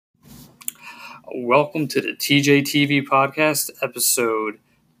Welcome to the Tjay Tv podcast, episode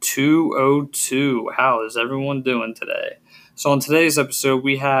 202. How is everyone doing today? So, on today's episode,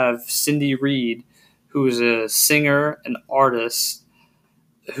 we have Cindy Reed, who is a singer and artist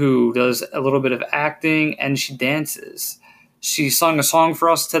who does a little bit of acting and she dances. She sung a song for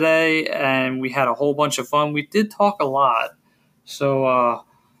us today, and we had a whole bunch of fun. We did talk a lot. So,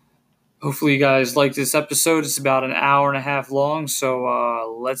 hopefully you guys like this episode. It's about an hour and a half long,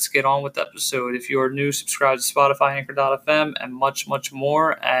 so let's get on with the episode. If you are new, subscribe to Spotify, Anchor.fm, and much, much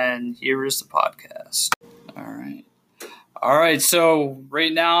more. And here is the podcast. All right, so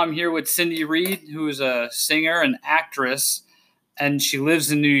right now I'm here with Cindy Reed, who is a singer and actress, and she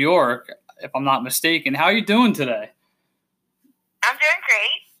lives in New York, if I'm not mistaken. How are you doing today? I'm doing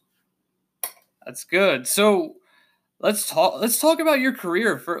great. That's good. So Let's talk about your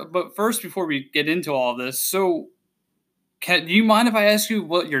career. But first, before we get into all of this, so do you mind if I ask you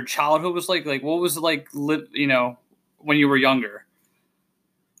what your childhood was like? Like, what was it like, when you were younger?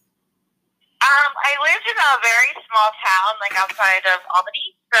 I lived in a very small town, like outside of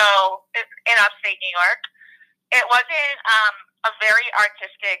Albany, so in upstate New York. It wasn't a very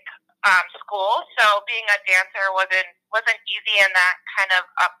artistic school, so being a dancer wasn't easy in that kind of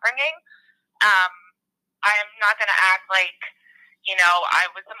upbringing. I'm not going to act like, I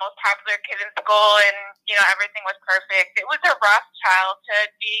was the most popular kid in school and, everything was perfect. It was a rough childhood.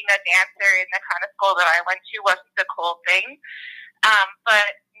 Being a dancer in the kind of school that I went to wasn't the cool thing.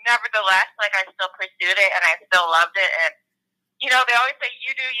 But nevertheless, I still pursued it and I still loved it. And, they always say,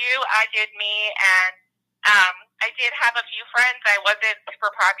 you do you, I did me. And I did have a few friends. I wasn't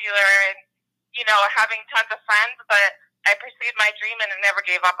super popular and, having tons of friends, but I pursued my dream and I never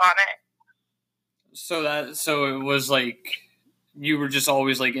gave up on it. So it was like you were just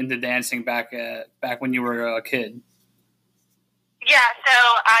always into dancing back when you were a kid. Yeah, so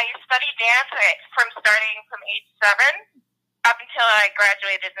I studied dance starting from age 7 up until I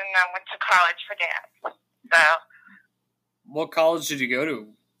graduated and then went to college for dance. So, what college did you go to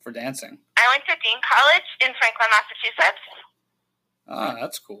for dancing? I went to Dean College in Franklin, Massachusetts. Ah,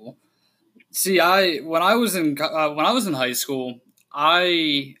 that's cool. See, when I was in high school,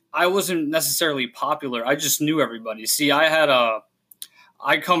 I wasn't necessarily popular. I just knew everybody. See, I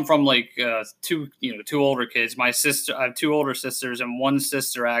come from two older kids. I have 2 older sisters, and one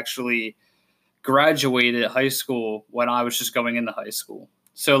sister actually graduated high school when I was just going into high school.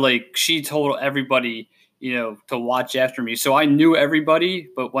 So she told everybody, to watch after me. So I knew everybody,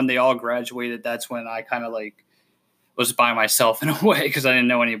 but when they all graduated, that's when I kind of was by myself in a way because I didn't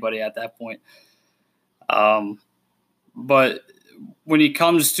know anybody at that point. But when it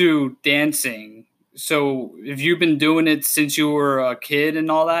comes to dancing, so have you been doing it since you were a kid and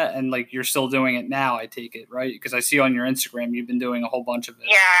all that, and you're still doing it now, I take it, right? Because I see on your Instagram you've been doing a whole bunch of it.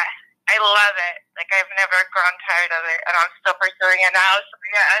 Yeah, I love it. I've never grown tired of it, and I'm still pursuing it now. So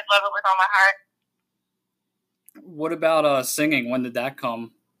yeah, I love it with all my heart. What about singing? When did that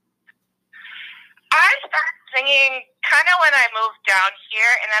come? I started singing kind of when I moved down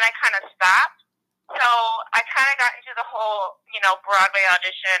here, and then I kind of stopped. So I kind of got into the whole, Broadway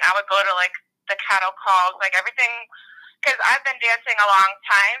audition. I would go to the cattle calls, everything, because I've been dancing a long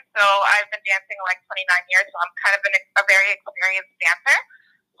time. So I've been dancing 29 years. So I'm kind of a very experienced dancer.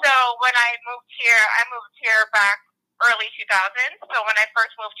 So when I moved here back early 2000s. So when I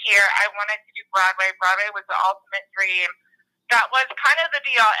first moved here, I wanted to do Broadway. Broadway was the ultimate dream. That was kind of the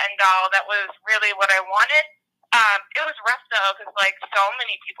be-all, end-all. That was really what I wanted. It was rough though, because so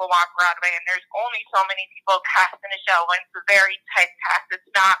many people want Broadway, and there's only so many people cast in a show, and it's a very tight cast.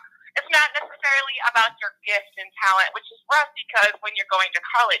 It's not necessarily about your gift and talent, which is rough because when you're going to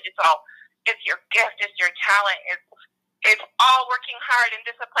college, it's your gift, it's your talent, it's all working hard and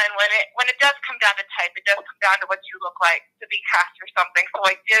discipline. When it does come down to type, it does come down to what you look like to be cast for something. So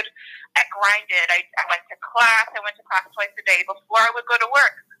I grinded. I went to class. I went to class twice a day before I would go to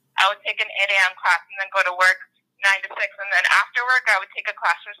work. I would take an 8 a.m. class and then go to work 9 to 6, and then after work I would take a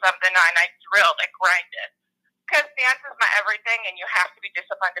class from 7 to 9. I drilled, I grinded, because dance is my everything, and you have to be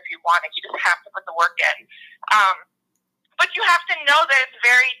disciplined if you want it. You just have to put the work in. But you have to know that it's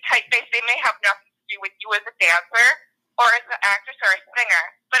very tight-based. They may have nothing to do with you as a dancer or as an actress or a singer.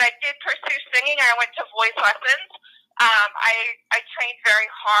 But I did pursue singing. I went to voice lessons. I trained very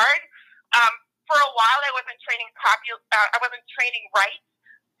hard. For a while, I wasn't training right.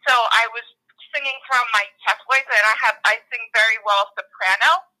 So I was singing from my chest voice, and I sing very well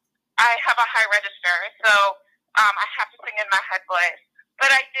soprano. I have a high register, so I have to sing in my head voice.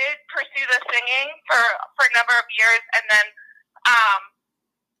 But I did pursue the singing for a number of years, and then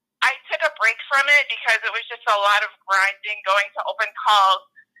I took a break from it because it was just a lot of grinding, going to open calls,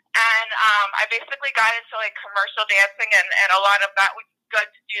 and I basically got into like commercial dancing, and a lot of that was good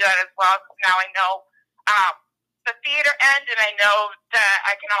to do that as well. Because now I know the theater end, and I know that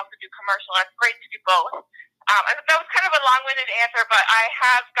I can also do commercial. It's great to do both. That was kind of a long-winded answer, but I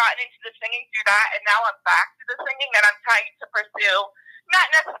have gotten into the singing through that, and now I'm back to the singing, and I'm trying to pursue not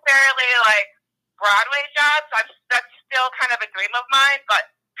necessarily like Broadway jobs. That's still kind of a dream of mine,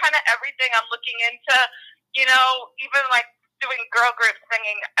 but kind of everything I'm looking into, you know, even like doing girl group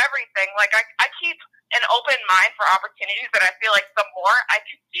singing, everything. Like I keep an open mind for opportunities, but I feel like the more I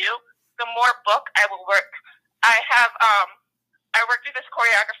can do, the more book I will work. I worked with this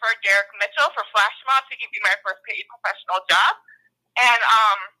choreographer, Derek Mitchell, for Flash Mob to give me my first paid professional job. And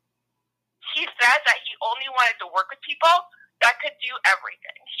he said that he only wanted to work with people that could do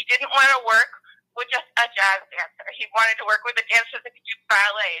everything. He didn't want to work with just a jazz dancer. He wanted to work with the dancers that could do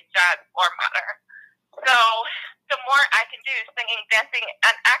ballet, jazz, or modern. So the more I can do singing, dancing,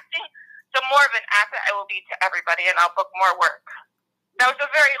 and acting, the more of an asset I will be to everybody, and I'll book more work. That was a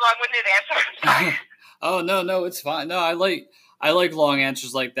very long-winded answer. I'm sorry. Oh, no, it's fine. No, I like long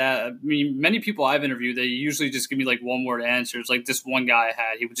answers like that. I mean, many people I've interviewed, they usually just give me like one-word answers. Like this one guy I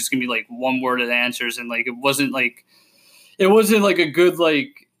had, he would just give me like one-worded answers, and like it wasn't like a good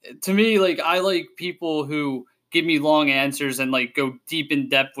like. To me, like I like people who give me long answers and like go deep in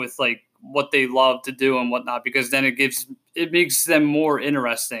depth with like what they love to do and whatnot, because then it makes them more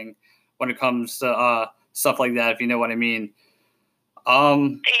interesting when it comes to stuff like that, if you know what I mean.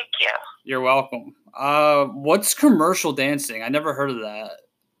 Thank you. You're welcome. What's commercial dancing? I never heard of that.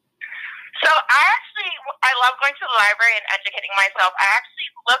 So I love going to the library and educating myself. I actually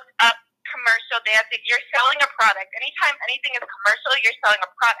looked up commercial dancing. You're selling a product. Anytime anything is commercial, you're selling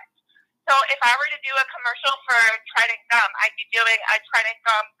a product. So if I were to do a commercial for Trident Gum, I'd be doing a Trident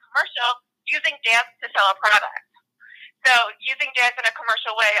Gum commercial using dance to sell a product. So using dance in a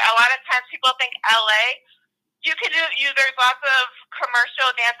commercial way. A lot of times people think LA. There's lots of commercial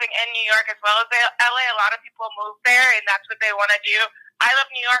dancing in New York as well as LA. A lot of people move there, and that's what they want to do. I love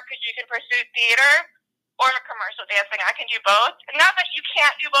New York because you can pursue theater or commercial dancing. I can do both. Not that you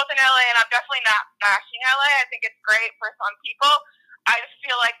can't do both in LA, and I'm definitely not bashing LA. I think it's great for some people. I just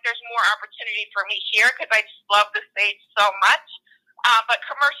feel like there's more opportunity for me here because I just love the stage so much. But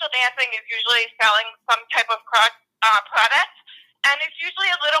commercial dancing is usually selling some type of product, and it's usually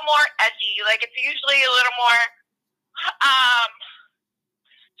a little more edgy. Like, it's usually a little more,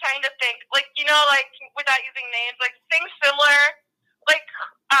 trying to think, like, you know, like, without using names, like, things similar, like,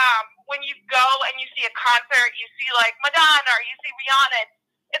 when you go and you see a concert, you see, like, Madonna, or you see Rihanna,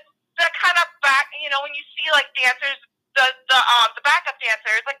 it's the kind of when you see, like, dancers, the backup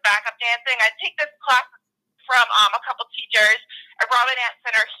dancers, like, backup dancing. I take this class from a couple teachers at Robin Ant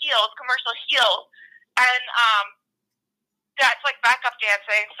Center, heels, commercial heels, and that's like backup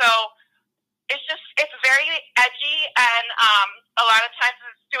dancing. So it's very edgy, and a lot of times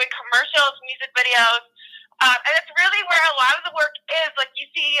it's doing commercials, music videos, and it's really where a lot of the work is. Like, you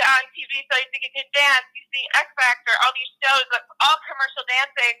see on TV, So You Think You Can Dance, you see X Factor, all these shows, that's all commercial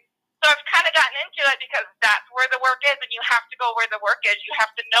dancing. So I've kind of gotten into it because that's where the work is, and you have to go where the work is. You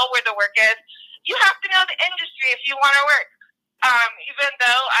have to know where the work is. You have to know the industry if you want to work. Even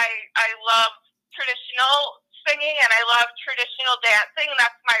though I love traditional singing and I love traditional dancing,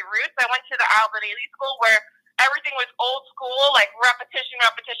 that's my roots. I went to the Albert Ely School where everything was old school, like repetition,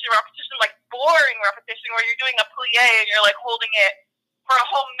 like boring repetition, where you're doing a plie and you're like holding it for a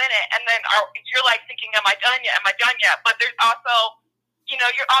whole minute, and then you're like thinking, am I done yet? Am I done yet? But there's also,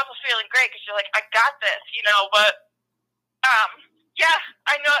 you're also feeling great because you're like, I got this, but yeah,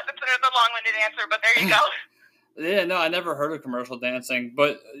 I know that's a long-winded answer, but there you go. Yeah, no, I never heard of commercial dancing,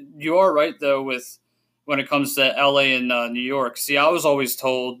 but you are right though when it comes to LA and New York. See, I was always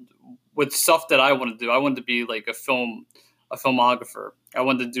told with stuff that I wanted to do, I wanted to be like a filmographer. I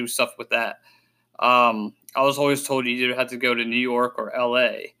wanted to do stuff with that. I was always told you either had to go to New York or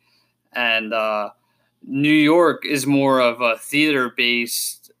LA, and New York is more of a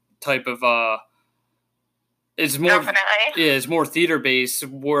theater-based type of. It's more, definitely. Yeah, it's more theater-based.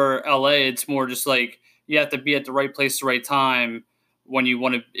 Where LA, it's more just like you have to be at the right place, the right time when you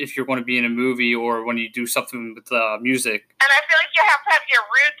want to, if you're going to be in a movie or when you do something with music. And I feel like you have to have your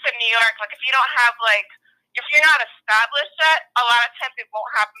roots in New York. Like, if you don't have if you're not established yet, a lot of times it won't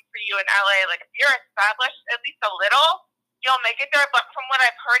happen for you in LA. Like, if you're established at least a little, you'll make it there. But from what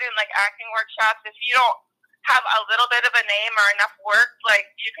I've heard in acting workshops, if you don't have a little bit of a name or enough work,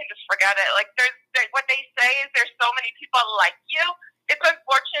 you can just forget it. Like, what they say is there's so many people like you. It's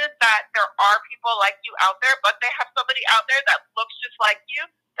unfortunate that there are people like you out there, but they have somebody out there that looks just like you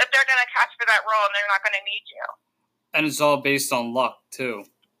that they're going to catch for that role, and they're not going to need you. And it's all based on luck too.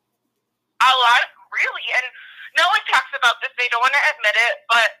 A lot, really, and no one talks about this. They don't want to admit it,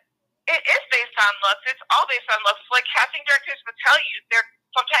 but it is based on looks. It's all based on looks. Like casting directors will tell you,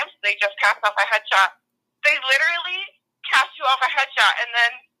 sometimes they just cast off a headshot. They literally cast you off a headshot, and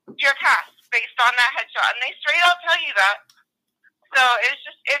then you're cast based on that headshot, and they straight up tell you that. So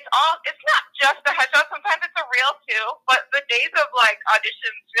it's not just a headshot. Sometimes it's a reel too, but the days of like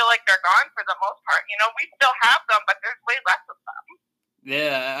auditions feel like they're gone for the most part. You know, we still have them, but there's way less of them.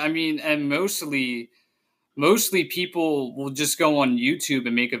 Yeah, I mean, and mostly people will just go on YouTube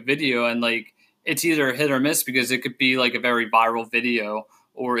and make a video, and like it's either hit or miss, because it could be like a very viral video,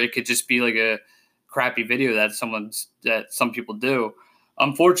 or it could just be like a crappy video that some people do.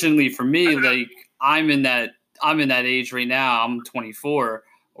 Unfortunately for me, like I'm in that age right now. I'm 24,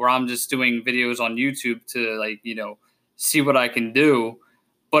 where I'm just doing videos on YouTube to, like, you know, see what I can do.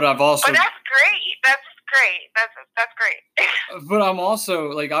 But I've also. But that's great. That's great. That's great. But I'm also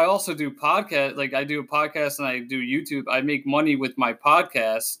like, I also do podcast. Like, I do a podcast and I do YouTube. I make money with my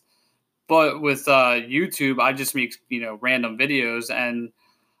podcast, but with YouTube, I just make, you know, random videos. And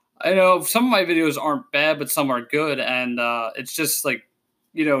I know some of my videos aren't bad, but some are good. And it's just like,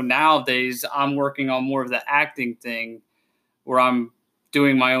 you know, nowadays I'm working on more of the acting thing, where I'm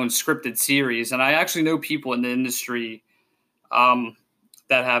doing my own scripted series. And I actually know people in the industry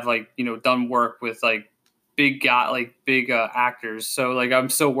that have, like, you know, done work with like big actors. So like I'm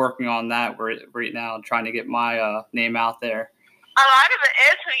still working on that right now, trying to get my name out there. A lot of it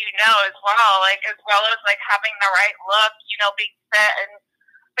is who you know as well, like as well as like having the right look, you know, being fit and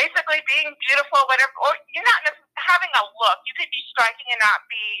basically being beautiful, whatever. Or you're not having a look. You could be striking and not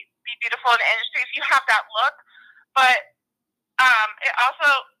be beautiful in the industry if you have that look. But it also,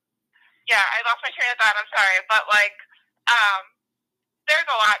 yeah, I lost my train of thought. I'm sorry, but like there's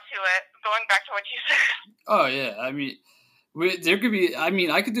a lot to it. Going back to what you said. Oh yeah, I mean, there could be. I mean,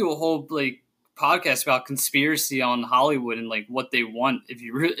 I could do a whole like podcast about conspiracy on Hollywood and like what they want. If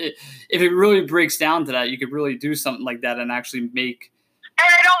it really breaks down to that, you could really do something like that and actually make. And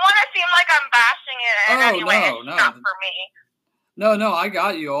I don't want to seem like I'm bashing it in any way. It's not for me. No, I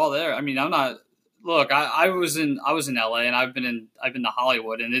got you all there. I mean, I'm not. Look, I was in LA, and I've been to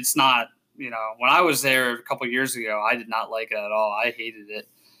Hollywood, and it's not. You know, when I was there a couple of years ago, I did not like it at all. I hated it.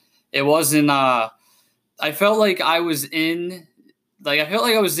 It wasn't. I felt like I was in. Like, I felt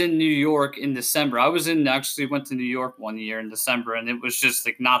like I was in New York in December. Actually went to New York one year in December, and it was just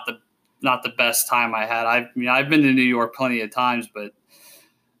like not the best time I had. I've been to New York plenty of times, but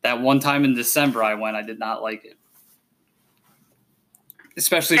that one time in December I went, I did not like it.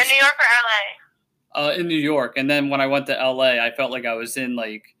 Especially in New York or LA? In New York. And then when I went to LA, I felt like I was in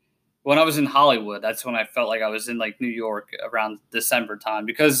like, when I was in Hollywood, that's when I felt like I was in like New York around December time,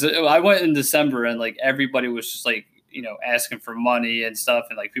 because I went in December and like everybody was just like, you know, asking for money and stuff,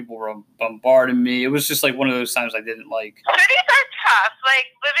 and like people were bombarding me. It was just like one of those times I didn't like. Cities are tough. Like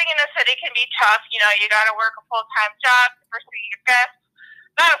living in a city can be tough. You know, you got to work a full-time job to pursue your best.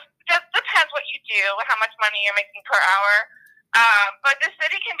 That just depends what you do, how much money you're making per hour. But the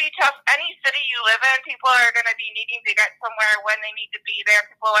city can be tough. Any city you live in, people are going to be needing to get somewhere when they need to be there.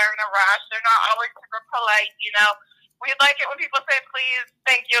 People are in a rush. They're not always super polite, you know. We like it when people say, please,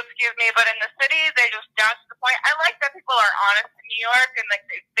 thank you, excuse me. But in the city, they just down to the point. I like that people are honest in New York and like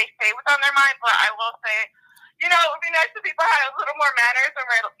they say what's on their mind. But I will say, you know, it would be nice if people had a little more manners and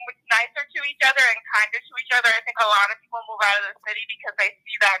were nicer to each other and kinder to each other. I think a lot of people move out of the city because they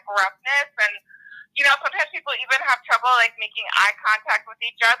see that gruffness. And, you know, sometimes people even have trouble like making eye contact with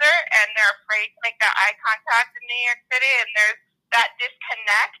each other, and they're afraid to make that eye contact in New York City, and there's that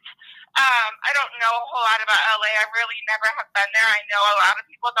disconnect. I don't know a whole lot about LA. I really never have been there. I know a lot of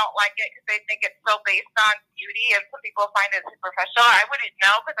people don't like it because they think it's so based on beauty, and some people find it superficial. I wouldn't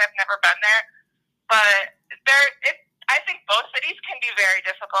know because I've never been there. But I think both cities can be very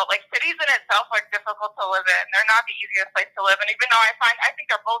difficult. Like, cities in itself are difficult to live in. They're not the easiest place to live in, even though I think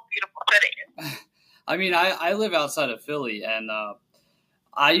they're both beautiful cities. I mean, I live outside of Philly, and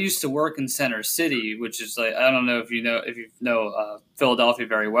I used to work in Center City, which is like, I don't know if you know Philadelphia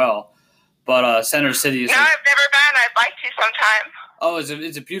very well, but Center City is. No, I've never been. I'd like to sometime. Oh,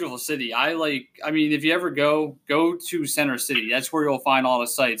 it's a beautiful city. I mean, if you ever go to Center City, that's where you'll find all the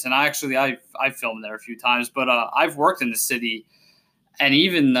sites. And I filmed there a few times, but I've worked in the city, and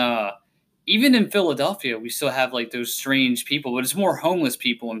even in Philadelphia, we still have like those strange people, but it's more homeless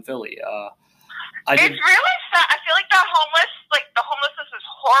people in Philly. It's really sad. I feel like the homelessness is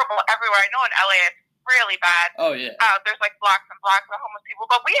horrible everywhere. I know in LA it's really bad. Oh yeah. There's like blocks and blocks of homeless people,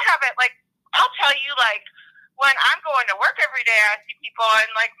 but we have it like, I'll tell you, like, when I'm going to work every day, I see people, and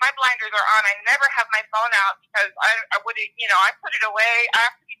like my blinders are on. I never have my phone out because I wouldn't, you know, I put it away. I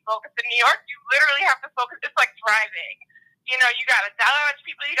have to be focus. In New York, you literally have to focus. It's like driving. You know, you got to dodge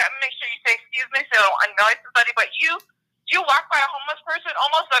people. You got to make sure you say excuse me so you don't annoy somebody. But you walk by a homeless person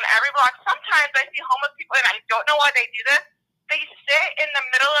almost on every block. Sometimes I see homeless people, and I don't know why they do this. They sit in the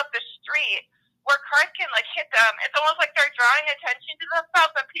middle of the street where cars can, like, hit them. It's almost like they're drawing attention to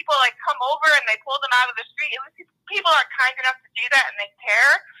themselves, and people, like, come over and they pull them out of the street. At least people are kind enough to do that, and they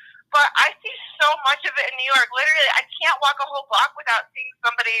care. But I see so much of it in New York. Literally, I can't walk a whole block without seeing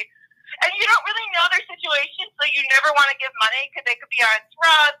somebody. And you don't really know their situation, so you never want to give money because they could be on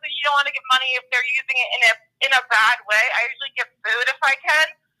drugs, so you don't want to give money if they're using it in a bad way. I usually give food if I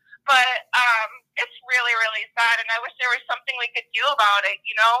can. But it's really, really sad, and I wish there was something we could do about it,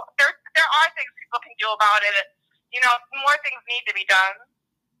 you know? There are things people can do about it. You know, more things need to be done.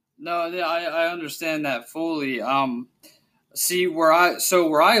 No, yeah, I understand that fully. See, where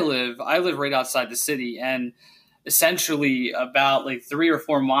I live right outside the city, and essentially about like 3 or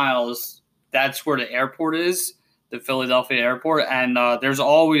 4 miles, that's where the airport is, the Philadelphia airport, and there's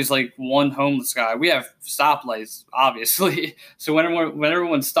always like one homeless guy. We have stoplights, obviously, so when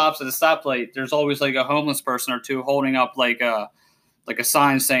everyone stops at a stoplight, there's always like a homeless person or two holding up like a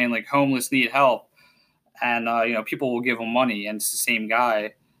sign saying like homeless need help, and you know, people will give them money, and it's the same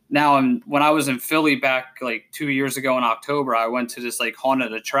guy. Now, when I was in Philly back like 2 years ago in October, I went to this like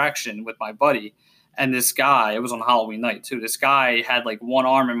haunted attraction with my buddy. And this guy, it was on Halloween night too. This guy had like one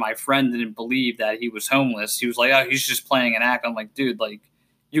arm, and my friend didn't believe that he was homeless. He was like, "Oh, he's just playing an act." I'm like, "Dude, like,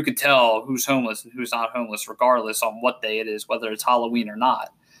 you could tell who's homeless and who's not homeless, regardless on what day it is, whether it's Halloween or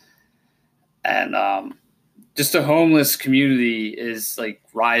not." And just the homeless community is like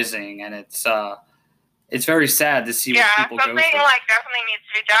rising, and it's very sad to see what people go through. Yeah, something like definitely needs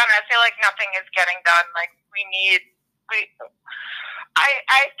to be done. I feel like nothing is getting done. Like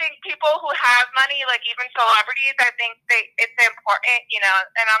I think people who have money, like even celebrities, I think it's important, you know,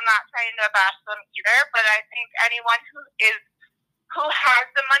 and I'm not trying to bash them either, but I think anyone who has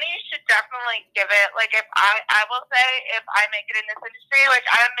the money should definitely give it. Like if I will say, if I make it in this industry, which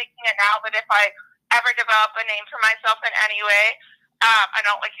I'm making it now, but if I ever develop a name for myself in any way, I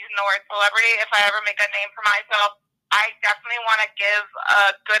don't like using the word celebrity. If I ever make a name for myself, I definitely want to give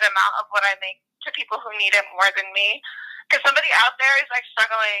a good amount of what I make to people who need it more than me. Because somebody out there is like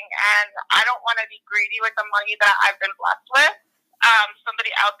struggling, and I don't want to be greedy with the money that I've been blessed with.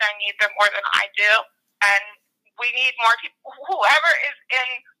 Somebody out there needs it more than I do, and we need more people. Whoever is in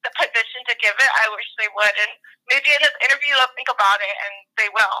the position to give it, I wish they would. And maybe in this interview, they'll think about it, and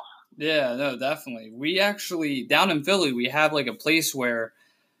they will. Yeah, no, definitely. We actually, down in Philly, we have like a place where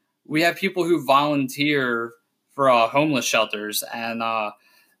we have people who volunteer for homeless shelters, and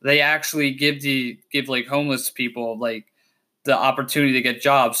they actually give like homeless people like the opportunity to get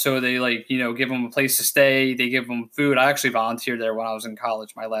jobs. So they like, you know, give them a place to stay. They give them food. I actually volunteered there when I was in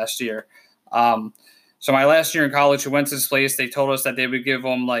college, my last year. So my last year in college, we went to this place. They told us that they would give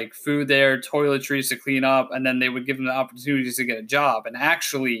them like food there, toiletries to clean up, and then they would give them the opportunities to get a job. And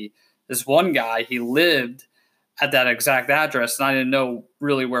actually, this one guy, he lived at that exact address, and I didn't know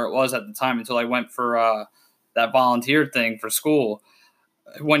really where it was at the time until I went for that volunteer thing for school.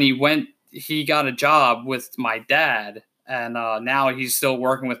 When he went, he got a job with my dad, and now he's still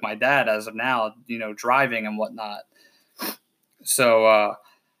working with my dad as of now, you know, driving and whatnot. So,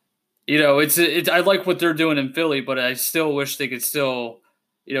 you know, it's I like what they're doing in Philly, but I still wish they could still,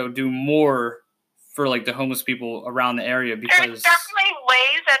 you know, do more for like the homeless people around the area, because there's definitely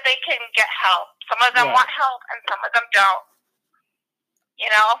ways that they can get help. Some of them want help, and some of them don't. You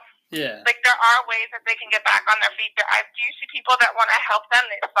know? Yeah. Like, there are ways that they can get back on their feet. I do see people that want to help them.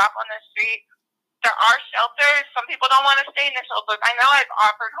 They stop on the street. There are shelters. Some people don't want to stay in the shelters. I know I've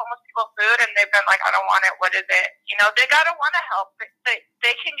offered homeless people food, and they've been like, I don't want it. What is it? You know, they got to want to help.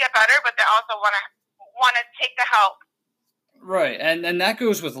 They can get better, but they also want to take the help. Right. And that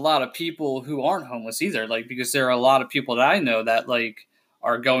goes with a lot of people who aren't homeless either. Like, because there are a lot of people that I know that, like,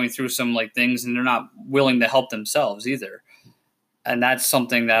 are going through some, like, things, and they're not willing to help themselves either. And that's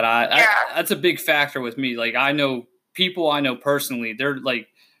something that that's a big factor with me. Like, I know people I know personally, they're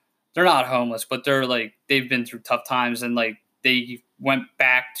not homeless, but they're like, they've been through tough times, and like they went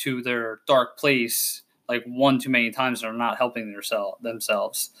back to their dark place like one too many times, and are not helping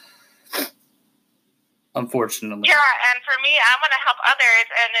themselves. Unfortunately. Yeah, and for me, I want to help others,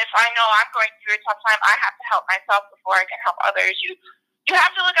 and if I know I'm going through a tough time, I have to help myself before I can help others. You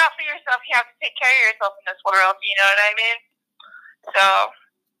have to look out for yourself. You have to take care of yourself in this world. You know what I mean? So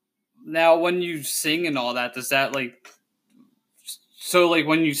now, when you sing and all that, does that like, so like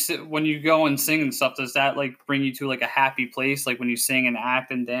when you go and sing and stuff, does that like bring you to like a happy place? Like when you sing and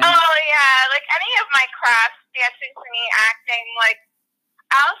act and dance? Oh yeah, like any of my crafts, dancing, singing, acting, like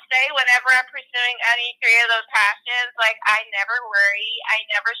I'll say whenever I'm pursuing any three of those passions, like, I never worry, I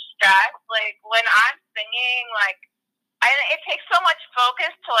never stress. Like, when I'm singing, like, it takes so much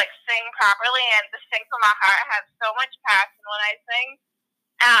focus to, like, sing properly, and to sing from my heart. I have so much passion when I sing.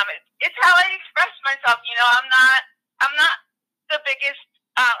 It's how I express myself. You know, I'm not the biggest.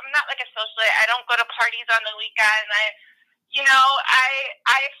 I'm not like a socialite. I don't go to parties on the weekend.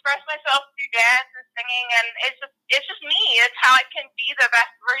 I express myself through dance and singing, and it's just me. It's how I can be the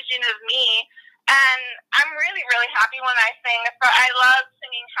best version of me. And I'm really, really happy when I sing. So I love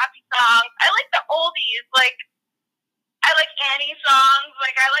singing happy songs. I like the oldies, like, I like Annie songs,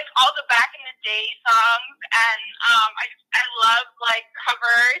 like, I like all the back in the day songs, and I love, like,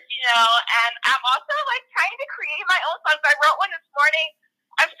 covers, you know, and I'm also, like, trying to create my own songs. I wrote one this morning.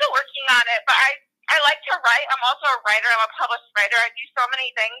 I'm still working on it, but I like to write. I'm also a writer. I'm a published writer. I do so many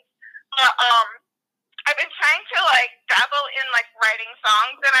things, but I've been trying to, like, dabble in, like, writing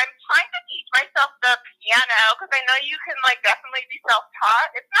songs, and I'm trying to teach myself the piano, because I know you can, like, definitely be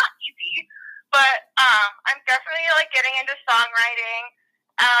self-taught. It's not easy. But I'm definitely, like, getting into songwriting,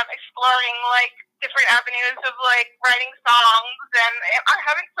 exploring, like, different avenues of, like, writing songs, and I'm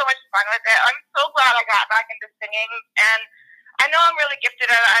having so much fun with it. I'm so glad I got back into singing, and I know I'm really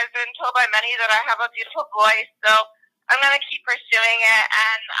gifted at it. I've been told by many that I have a beautiful voice, so I'm going to keep pursuing it.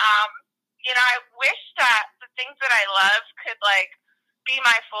 And, I wish that the things that I love could, like, be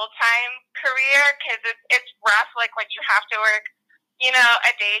my full-time career, because it's rough, like, when you have to work, you know,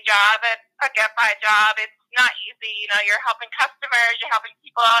 a day job and a get-by job. It's not easy. You know, you're helping customers, you're helping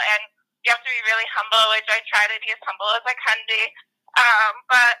people, and you have to be really humble, which I try to be as humble as I can be.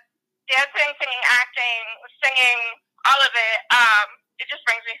 But dancing, singing, acting, singing, all of it, it just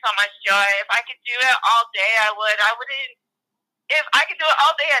brings me so much joy. If I could do it all day, I would. If I could do it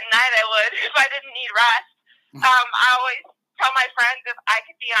all day and night, I would, if I didn't need rest. I always tell my friends, if I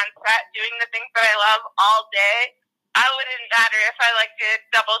could be on set doing the things that I love all day, I wouldn't matter if I, like, did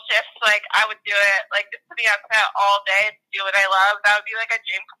double shifts. Like, I would do it. Like, just to be on set all day and do what I love, that would be, like, a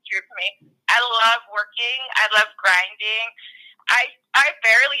dream come true for me. I love working. I love grinding. I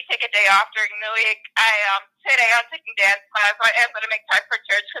barely take a day off during the week. Today I'm taking dance class, so I am going to make time for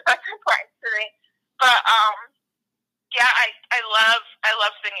church, because that's important to me. But, yeah, I love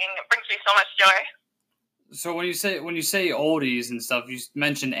singing. It brings me so much joy. So when you say oldies and stuff, you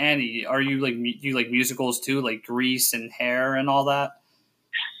mentioned Annie. Are you do you like musicals too, like Grease and Hair and all that?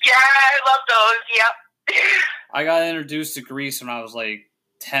 Yeah, I love those. Yep. I got introduced to Grease when I was like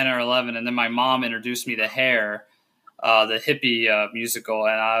 10 or 11, and then my mom introduced me to Hair, the hippie musical,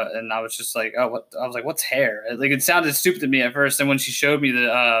 and I was just like, oh, what? I was like, what's Hair? Like, it sounded stupid to me at first, and when she showed me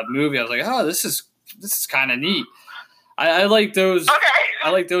the movie, I was like, oh, this is kind of neat. I like those. Okay. I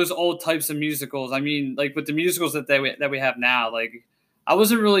like those old types of musicals. I mean, like, with the musicals that we have now, like, I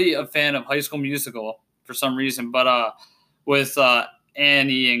wasn't really a fan of High School Musical for some reason, but with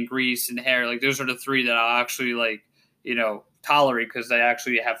Annie and Grease and Hair, like, those are the three that I actually, like, tolerate, because they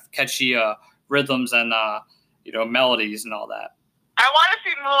actually have catchy rhythms and melodies and all that. I want to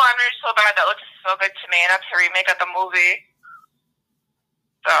see Moulin Rouge so bad. That looks so good to me. That's a remake of the movie,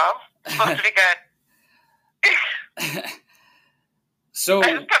 so it's supposed to be good. So that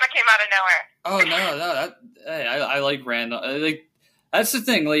just kind of came out of nowhere. Oh no, I like random. Like, that's the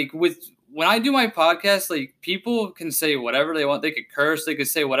thing. Like, when I do my podcast, like, people can say whatever they want. They could curse. They could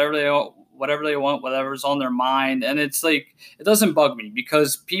say whatever they want, whatever's on their mind, and it's like, it doesn't bug me,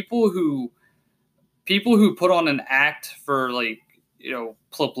 because people who put on an act for, like,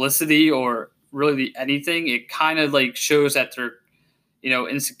 publicity or really anything, it kind of, like, shows that they're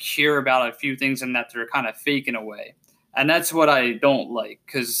insecure about a few things, and that they're kind of fake in a way. And that's what I don't like,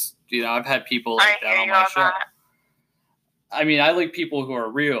 because, I've had people like that on my show. I mean, I like people who are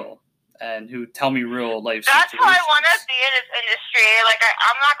real and who tell me real life situations. That's how I want to be in this industry. Like,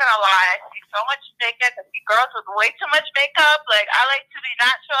 I'm not going to lie. I see so much fakeness. I see girls with way too much makeup. Like, I like to be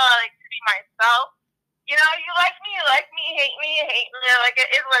natural. I like to be myself. You like me, you like me, hate me, you hate me. Like,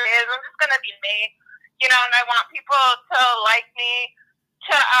 it is what it is. I'm just going to be me. And I want people to like me,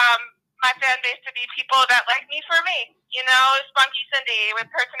 to, my fan base to be people that like me for me, Spunky Cindy with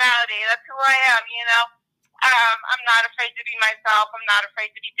personality. That's who I am, I'm not afraid to be myself. I'm not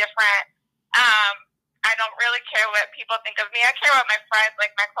afraid to be different. I don't really care what people think of me. I care what my friends, like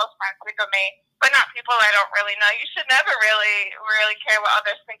my close friends, think of me, but not people I don't really know. You should never really, really care what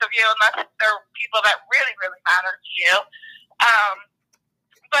others think of you, unless they're people that really, really matter to you.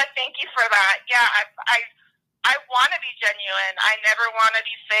 But thank you for that. Yeah, I want to be genuine. I never want to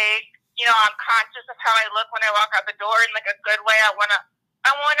be fake. I'm conscious of how I look when I walk out the door in, like, a good way. I want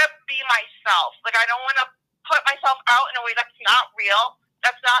to be myself. Like, I don't want to put myself out in a way that's not real.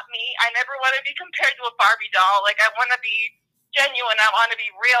 That's not me. I never want to be compared to a Barbie doll. Like, I want to be genuine. I want to be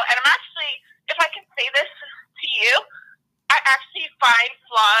real. And I'm actually, if I can say this to you, I actually find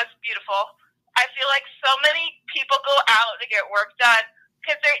flaws beautiful. I feel like so many people go out to get work done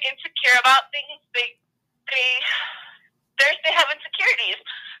because they're insecure about things. They have insecurities,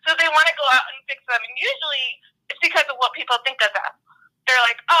 so they want to go out and fix them. And usually, it's because of what people think of them. They're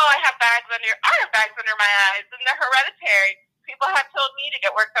like, "Oh, I have bags under my eyes," and they're hereditary. People have told me to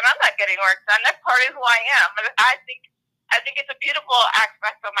get work done. I'm not getting work done. That's part of who I am. I think it's a beautiful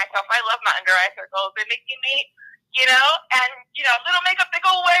aspect of myself. I love my under eye circles. They make me neat, and little makeup, they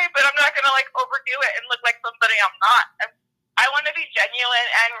go away, but I'm not gonna like overdo it and look like somebody I'm not. I want to be genuine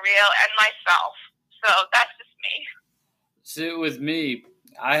and real and myself. So that's just me. So with me,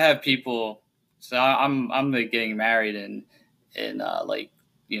 I have people. So I'm like getting married in Congratulations.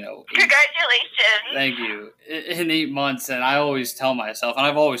 Thank you. In 8 months, and I always tell myself, and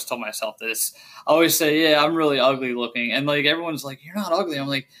I've always told myself this. I always say, yeah, I'm really ugly looking, and like everyone's like, you're not ugly. I'm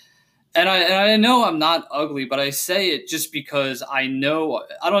like, and I know I'm not ugly, but I say it just because I know.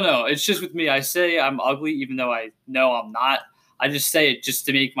 I don't know. It's just with me. I say I'm ugly, even though I know I'm not. I just say it just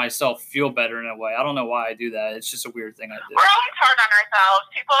to make myself feel better in a way. I don't know why I do that. It's just a weird thing I do. We're always hard on ourselves.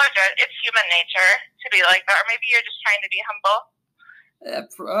 People are good. It's human nature to be like that. Or maybe you're just trying to be humble. Yeah,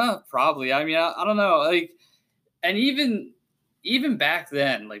 probably. I mean, I don't know. Like, and even back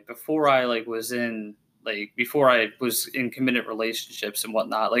then, like before I was in committed relationships and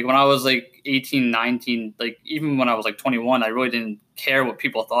whatnot, like when I was like 18, 19, like even when I was like 21, I really didn't care what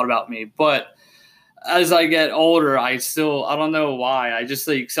people thought about me. But as I get older, I don't know why. I just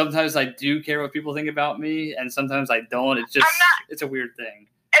like sometimes I do care what people think about me, and sometimes I don't. It's a weird thing.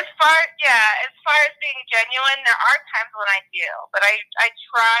 As far as being genuine, there are times when I do, but I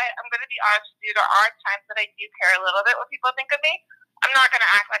try. I'm going to be honest with you. There are times that I do care a little bit what people think of me. I'm not going to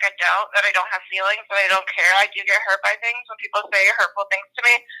act like that I don't have feelings, that I don't care. I do get hurt by things when people say hurtful things to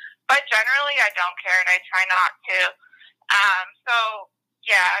me, but generally I don't care, and I try not to. So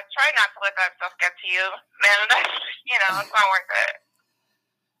yeah, try not to let that stuff get to you, man. It's not worth it.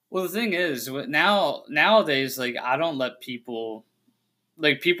 Well, the thing is, nowadays, like I don't let people.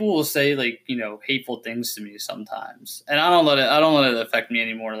 Like people will say like, hateful things to me sometimes, and I don't let it affect me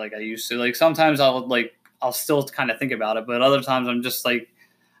anymore like I used to. Like sometimes I'll still kind of think about it, but other times I'm just like,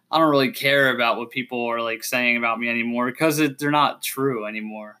 I don't really care about what people are like saying about me anymore because they're not true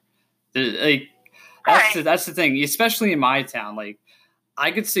anymore. That's the thing, especially in my town. Like I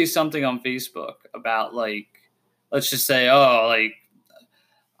could say something on Facebook about like, let's just say, oh, like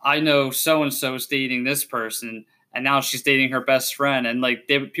I know so and so is dating this person. And now she's dating her best friend, and like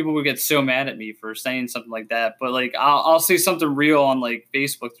people would get so mad at me for saying something like that. But like I'll say something real on like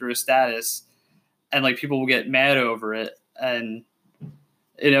Facebook through a status, and like people will get mad over it. And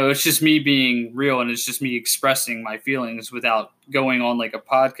it's just me being real, and it's just me expressing my feelings without going on like a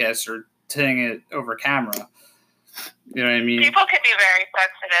podcast or saying it over camera. You know what I mean? People can be very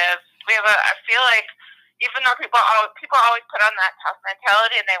sensitive. I feel like. Even though people always put on that tough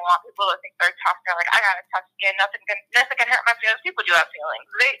mentality and they want people to think they're tough, they're like, I got a tough skin, nothing can hurt my feelings. People do have feelings.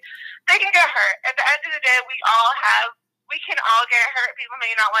 They can get hurt. At the end of the day, we can all get hurt. People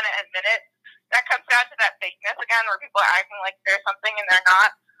may not want to admit it. That comes down to that fakeness again, where people are acting like they're something and they're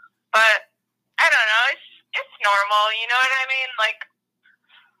not. But I don't know. It's normal. You know what I mean? Like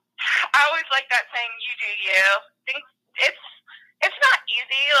I always like that saying, "You do you." It's not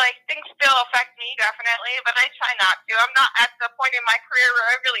easy. Like, things still affect me, definitely, but I try not to. I'm not at the point in my career where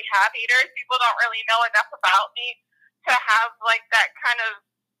I really have haters. People don't really know enough about me to have, like, that kind of,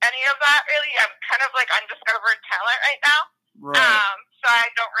 any of that, really. I'm kind of, like, undiscovered talent right now. Right. So I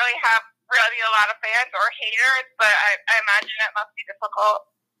don't really have a lot of fans or haters, but I imagine it must be difficult.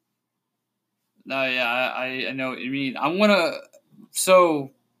 No, yeah, I know what you mean. Hold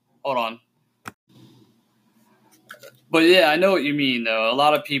on. But yeah, I know what you mean, though. A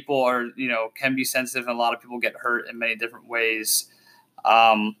lot of people can be sensitive, and a lot of people get hurt in many different ways.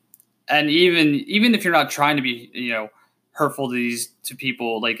 And even if you're not trying to be, hurtful to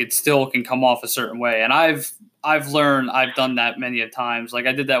people, like it still can come off a certain way. And I've learned, I've done that many a times. Like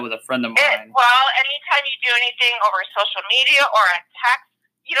I did that with a friend of mine. Well, anytime you do anything over social media or a text,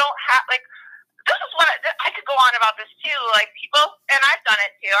 you don't have this is what I could go on about this too. Like people, and I've done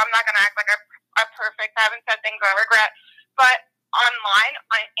it too. I'm not going to act like I'm perfect. I haven't said things I regret. But online,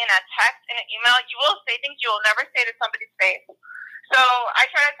 in a text, in an email, you will say things you will never say to somebody's face. So I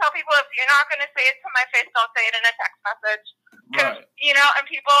try to tell people, if you're not going to say it to my face, don't say it in a text message. Because, and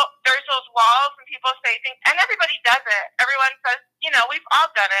people, there's those walls and people say things, and everybody does it. Everyone says, we've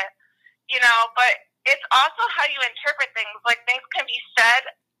all done it, but it's also how you interpret things. Like, things can be said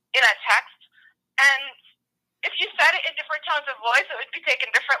in a text, and if you said it in different tones of voice, it would be taken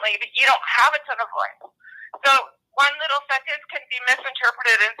differently, but you don't have a tone of voice. So one little sentence can be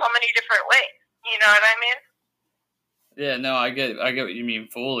misinterpreted in so many different ways. You know what I mean? Yeah, no, I get what you mean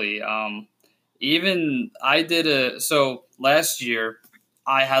fully. Even I did so last year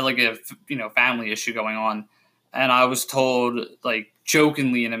I had like a family issue going on, and I was told like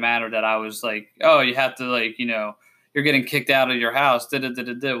jokingly in a manner that I was like, oh, you have to like you're getting kicked out of your house,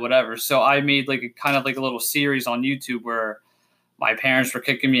 whatever. So I made like a kind of like a little series on YouTube where my parents were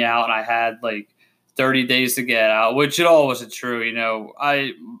kicking me out, and I had like 30 days to get out, which it all wasn't true.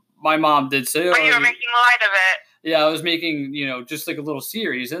 My mom did say, but you were making light of it. Yeah, I was making, just like a little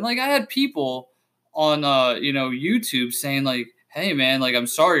series. And like I had people on YouTube saying like, "Hey man, like I'm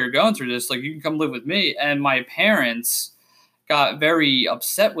sorry you're going through this. Like you can come live with me." And my parents got very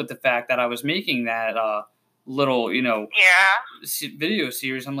upset with the fact that I was making that little, video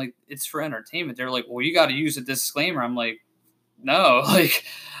series. I'm like, "It's for entertainment." They're like, "Well, you got to use a disclaimer." I'm like, "No." Like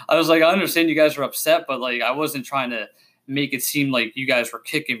I was like, "I understand you guys are upset, but like I wasn't trying to make it seem like you guys were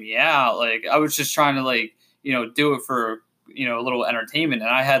kicking me out. Like I was just trying to like do it for, a little entertainment." And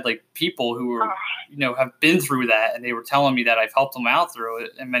I had like people who were, have been through that, and they were telling me that I've helped them out through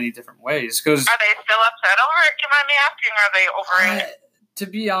it in many different ways. Cause are they still upset over it? Do you mind me asking? Are they over it? To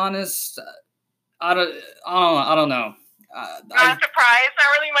be honest, I don't know. I'm not surprised. Not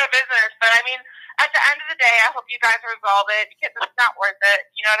really my business, but I mean, at the end of the day, I hope you guys resolve it because it's not worth it.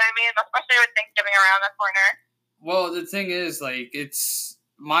 You know what I mean? Especially with Thanksgiving around the corner. Well, the thing is, like,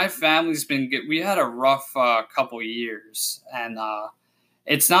 my family's we had a rough couple years, and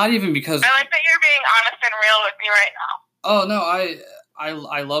it's not even because I like that you're being honest and real with me right now. Oh no,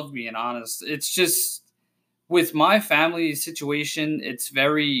 I love being honest. It's just with my family situation, it's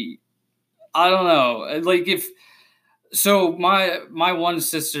very, I don't know, like my one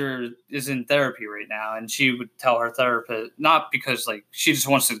sister is in therapy right now, and she would tell her therapist, not because like she just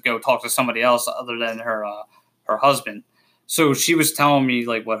wants to go talk to somebody else other than her husband. So she was telling me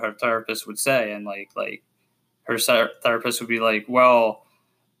like what her therapist would say, and like her therapist would be like, well,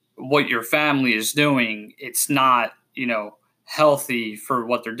 what your family is doing, it's not, healthy for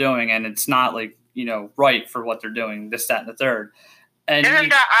what they're doing, and it's not like, right for what they're doing, this, that, and the third. And isn't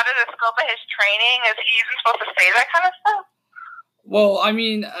that out of the scope of his training? Is he even supposed to say that kind of stuff? Well, I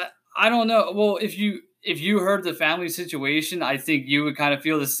mean, I don't know. Well, if you heard the family situation, I think you would kind of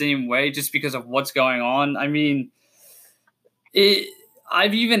feel the same way just because of what's going on. I mean,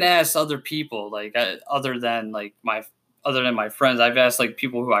 I've even asked other people, like other than my friends, I've asked like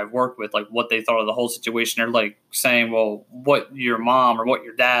people who I've worked with, like what they thought of the whole situation. They're like saying, well, what your mom or what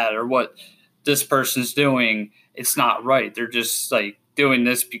your dad or what this person's doing, it's not right. They're just like doing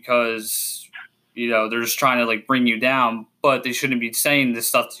this because, they're just trying to like bring you down, but they shouldn't be saying this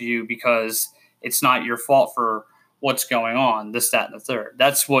stuff to you because it's not your fault for what's going on, this, that, and the third.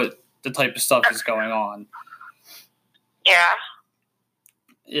 That's what the type of stuff is going on. Yeah.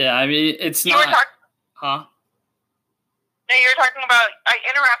 Yeah, I mean, it's you not. Huh? No, you were talking about. I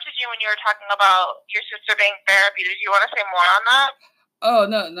interrupted you when you were talking about your sister being therapy. Did you want to say more on that? Oh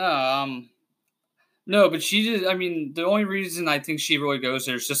no. No, but she just. I mean, the only reason I think she really goes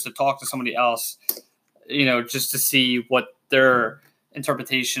there is just to talk to somebody else. Just to see what their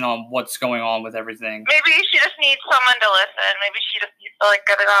interpretation on what's going on with everything. Maybe she just needs someone to listen. Maybe she just needs to like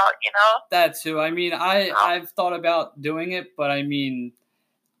get it out. That too. I mean, I've thought about doing it, but I mean,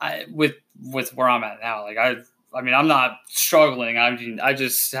 with where I'm at now, like I'm not struggling. I mean, I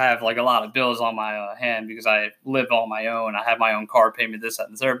just have like a lot of bills on my hand because I live on my own. I have my own car payment, this, that,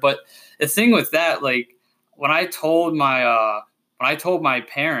 and the third. But the thing with that, like when I told my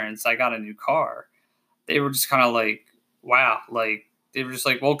parents I got a new car, they were just kind of like, wow, like they were just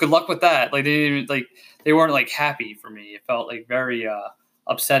like, well, good luck with that. Like they weren't like happy for me. It felt like very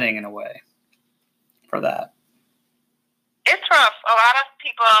upsetting in a way for that. It's rough. A lot of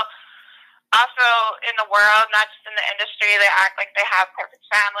people also in the world, not just in the industry, they act like they have perfect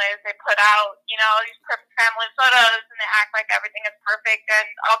families. They put out, these perfect family photos, and they act like everything is perfect. And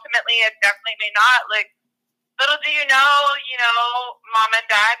ultimately, it definitely may not. Like, little do you know, mom and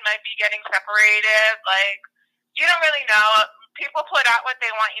dad might be getting separated. Like, you don't really know. People put out what they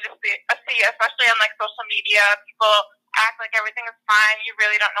want you to see, especially on like social media. People act like everything is fine. You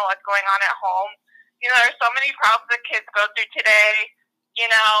really don't know what's going on at home. There's so many problems that kids go through today.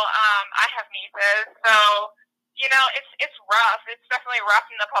 I have nieces, so it's rough. It's definitely rough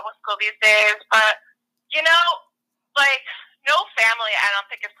in the public school these days. But like no family, I don't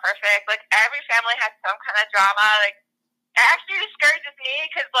think is perfect. Like every family has some kind of drama. Like it actually discourages me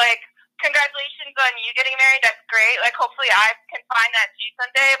because like congratulations on you getting married. That's great. Like, hopefully I can find that too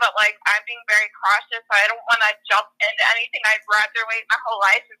someday. But, like, I'm being very cautious. I don't want to jump into anything. I'd rather wait my whole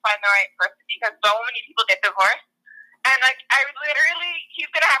life and find the right person because so many people get divorced. And, like, I literally, he's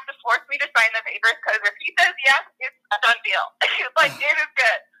going to have to force me to sign the papers because if he says yes, it's a done deal. Like, it is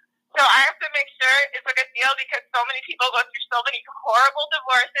good. So I have to make sure it's a good deal because so many people go through so many horrible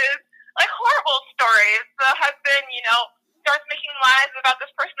divorces, like horrible stories. The husband, you know, starts making lies about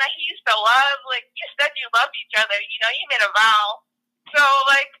this person that he used to love. Like, you said you loved each other. You know, you made a vow. So,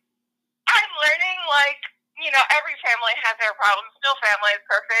 like, I'm learning, like, you know, every family has their problems. No family is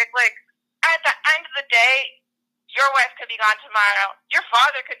perfect. Like, at the end of the day, your wife could be gone tomorrow. Your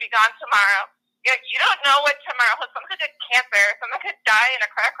father could be gone tomorrow. You don't know what tomorrow holds. Someone could get cancer. Someone could die in a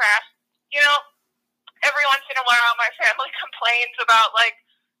car crash. You know, every once in a while, my family complains about, like,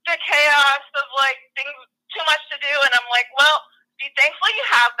 the chaos of, like, things, too much to do. And I'm like, well, be thankful you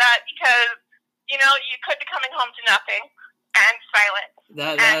have that because, you know, you could be coming home to nothing and silence.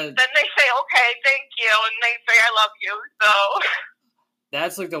 And then they say, okay, thank you. And they say, I love you. So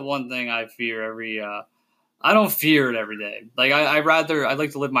that's, like, the one thing I fear I don't fear it every day. Like, I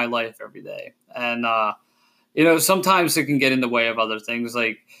like to live my life every day. And, you know, sometimes it can get in the way of other things.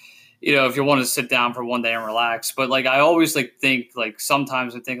 Like, you know, if you want to sit down for one day and relax. But, like, I always, like, think, like,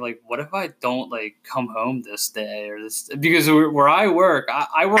 sometimes I think, like, what if I don't, like, come home this day or this? Because where I work,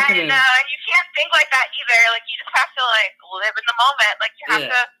 I work in a... I know, and you can't think like that either. Like, you just have to, like, live in the moment. Like, you have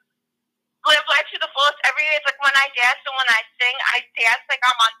to live life to the fullest every day. It's like when I dance and when I sing, I dance like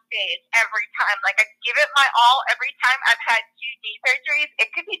I'm on stage every time. Like, I give it my all every time. I've had 2 knee surgeries. I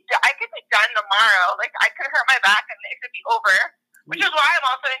could be done tomorrow. Like, I could hurt my back and it could be over. Which is why I'm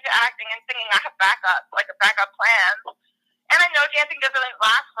also into acting and singing. I have backup, like a backup plan. And I know dancing doesn't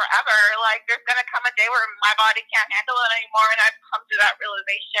last forever. Like, there's going to come a day where my body can't handle it anymore, and I've come to that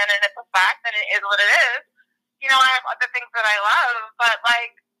realization, and it's a fact, and it is what it is. You know, I have other things that I love, but,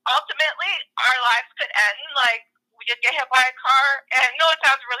 like, ultimately, our lives could end. Like, we just get hit by a car, and no, it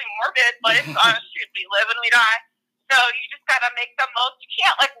sounds really morbid, but it's honestly, we live and we die. So you just gotta make the most. You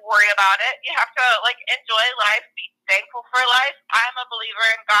can't, like, worry about it. You have to, like, enjoy life, be thankful for life. I'm a believer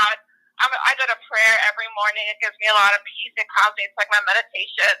in God. I go to prayer every morning. It gives me a lot of peace. It calms me. It's like my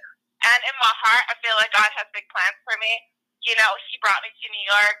meditation. And in my heart, I feel like God has big plans for me. You know, He brought me to New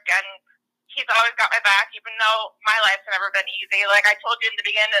York, and He's always got my back, even though my life's never been easy. Like I told you in the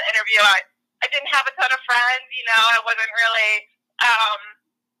beginning of the interview, I didn't have a ton of friends. You know, I wasn't really,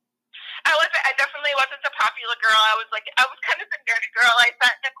 I definitely wasn't the popular girl. I was kind of the nerdy girl. I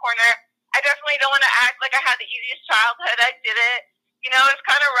sat in the corner. I definitely don't want to act like I had the easiest childhood. I didn't. You know, it's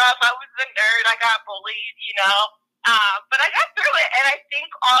kind of rough. I was the nerd. I got bullied, you know. But I got through it, and I think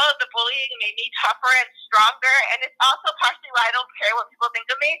all of the bullying made me tougher and stronger. And it's also partially why I don't care what people think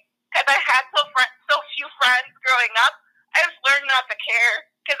of me, because I had so few friends growing up. I just learned not to care,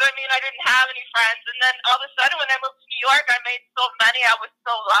 because, I mean, I didn't have any friends. And then all of a sudden, when I moved to New York, I made so many. I was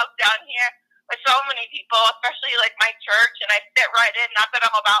so loved down here by so many people, especially, like, my church. And I fit right in. Not that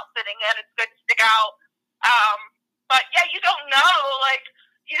I'm about fitting in. It's good to stick out. But, yeah, you don't know. Like,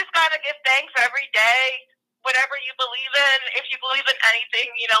 you just got to give thanks every day, whatever you believe in. If you believe in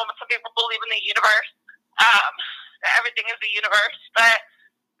anything, you know, some people believe in the universe. Everything is the universe. But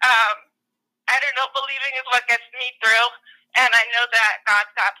I don't know, believing is what gets me through. And I know that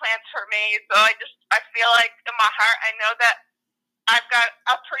God's got plans for me. So I feel like in my heart, I know that I've got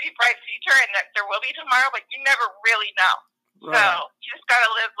a pretty bright future and that there will be tomorrow, but you never really know. Right. So you just got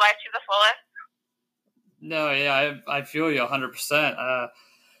to live life to the fullest. No, yeah, I feel you 100%.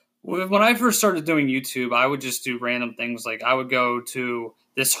 When I first started doing YouTube, I would just do random things. Like I would go to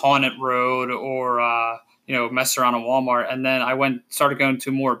this haunted road or, you know, mess around in Walmart. And then I started going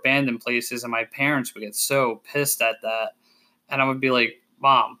to more abandoned places, and my parents would get so pissed at that. And I would be like,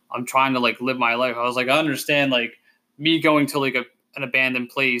 Mom, I'm trying to, like, live my life. I was like, I understand, like, me going to, like, an abandoned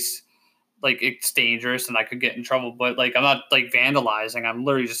place, like, it's dangerous and I could get in trouble. But, like, I'm not, like, vandalizing. I'm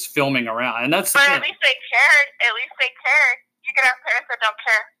literally just filming around. And that's the thing. At least they cared. At least they cared. You can have parents that don't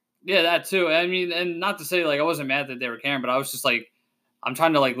care. Yeah, that too. I mean, and not to say, like, I wasn't mad that they were caring, but I was just, like, I'm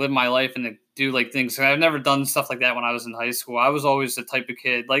trying to, like, live my life and do, like, things. I've never done stuff like that when I was in high school. I was always the type of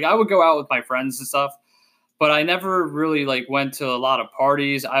kid. Like, I would go out with my friends and stuff, but I never really, like, went to a lot of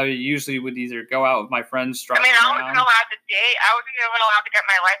parties. I usually would either go out with my friends, drive around. I wasn't allowed to date. I wasn't even allowed to get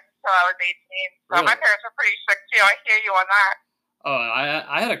my license until I was 18. So really? My parents were pretty strict, too. I hear you on that. Oh,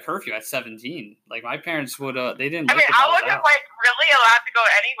 I had a curfew at 17. Like, my parents would, they didn't. I mean, I wasn't, like, really allowed to go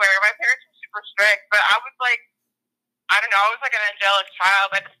anywhere. My parents were super strict, but I was, like, I don't know, I was like an angelic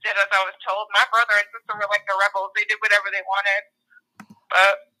child. I just did as I was told. My brother and sister were like the rebels. They did whatever they wanted.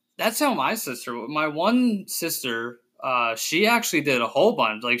 But That's how my one sister, she actually did a whole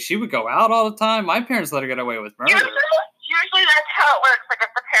bunch. Like, she would go out all the time. My parents let her get away with murder. Usually that's how it works. Like, if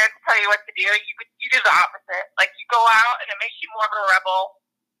the parents tell you what to do, you do the opposite. Like, you go out and it makes you more of a rebel.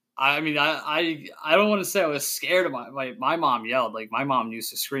 I mean, I don't want to say I was scared of my mom yelled. Like, my mom used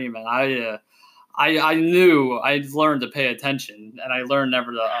to scream, and I knew I'd learned to pay attention, and I learned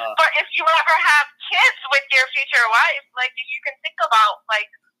never to. But if you ever have kids with your future wife, like, you can think about, like,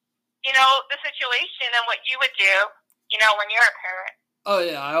 you know, the situation and what you would do, you know, when you're a parent. Oh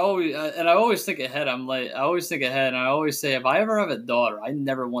yeah, I always think ahead. I always think ahead, and I always say, if I ever have a daughter, I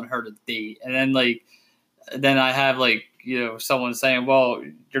never want her to date. And then I have, like, someone saying, well,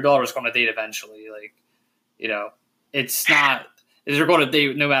 your daughter's going to date eventually. Like, it's not. They're going to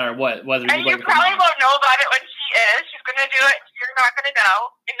date no matter what. Whether and you probably won't know about it when she is. She's going to do it. You're not going to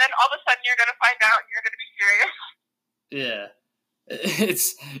know, and then all of a sudden you're going to find out. And you're going to be serious. Yeah.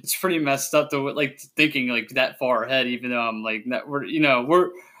 It's pretty messed up to, like, thinking like that far ahead, even though I'm like, we're you know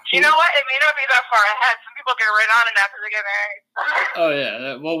what? It may not be that far ahead. Some people get right on it after they get married. Oh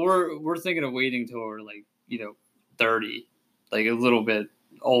yeah. Well, we're thinking of waiting till we're, like, 30, like a little bit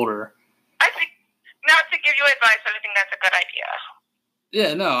older. I think, not to give you advice, but I think that's a good idea.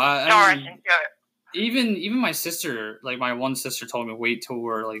 Yeah, no, I mean, even my sister, like my one sister, told me wait till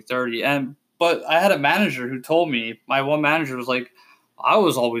we're like 30, but I had a manager who told me, my one manager was like, I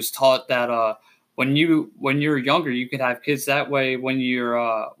was always taught that when you're younger, you can have kids. That way, when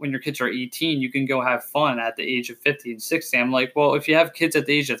your kids are 18, you can go have fun at the age of 50 and 60. I'm like, well, if you have kids at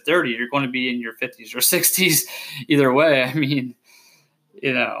the age of 30, you're going to be in your 50s or 60s either way. I mean,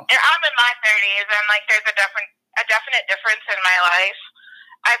 And I'm in my 30s, and, like, there's a definite difference in my life.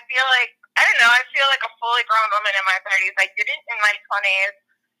 I feel like, I don't know, I feel like a fully grown woman in my 30s. I didn't in my 20s.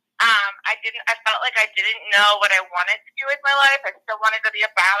 I felt like I didn't know what I wanted to do with my life. I still wanted to be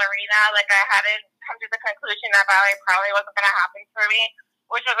a ballerina. Like, I hadn't come to the conclusion that ballet probably wasn't going to happen for me,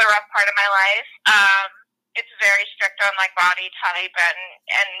 which was a rough part of my life. It's very strict on, like, body type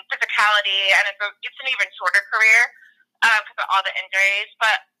and physicality, and it's an even shorter career because of all the injuries.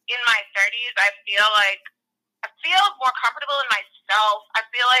 But in my 30s, I feel more comfortable in myself. I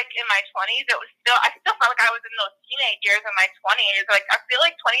feel like in my 20s, I still felt like I was in those teenage years in my 20s. Like, I feel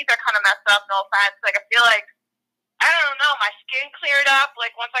like 20s are kind of messed up, no offense. Like, I feel like, I don't know, my skin cleared up.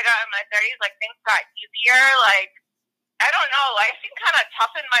 Like, once I got in my 30s, like, things got easier. Like, I don't know, life seemed kind of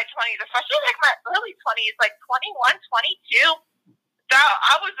tough in my 20s, especially, like, my early 20s, like 21, 22.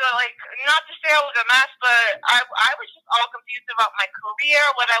 I was like, not to say I was a mess, but I was just all confused about my career,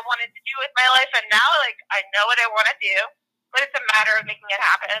 what I wanted to do with my life, and now, like, I know what I want to do, but it's a matter of making it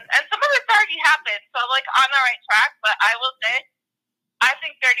happen. And some of it's already happened, so I'm, like, on the right track. But I will say, I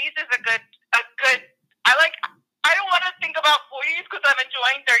think 30s is a good. I don't want to think about 40s because I'm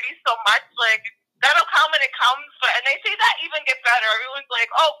enjoying 30s so much. Like, that'll come when it comes, and they say that even gets better. Everyone's like,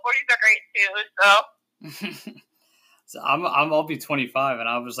 oh, 40s are great too. So. So I'll be 25,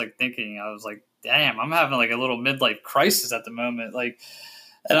 and I was like thinking, I was like, damn, I'm having like a little midlife crisis at the moment, like,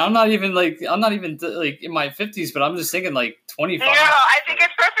 and I'm not even like in my 50s, but I'm just thinking like 25. No, I think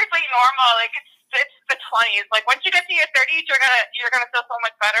it's perfectly normal. Like, it's the 20s. Like, once you get to your 30s, you're gonna feel so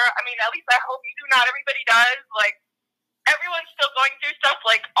much better. I mean, at least I hope you do. Not everybody does. Like, everyone's still going through stuff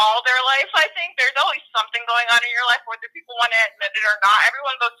like all their life. I think there's always something going on in your life, whether people want to admit it or not.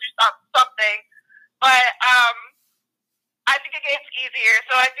 Everyone goes through something, but I think it gets easier.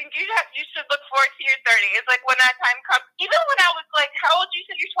 So I think you should look forward to your 30s. Like, when that time comes. Even when I was like, how old you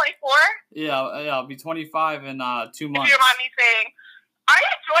said you're 24? Yeah, I'll be 25 in 2 months. If you don't mind me saying, I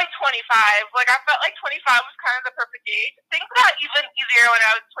enjoyed 25. Like, I felt like 25 was kind of the perfect age. Things got even easier when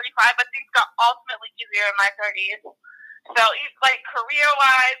I was 25, but things got ultimately easier in my 30s. So, like,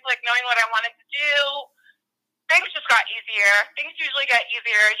 career-wise, like, knowing what I wanted to do, things just got easier. Things usually get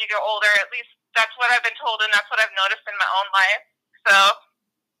easier as you get older. At least that's what I've been told, and that's what I've noticed in my own life. So.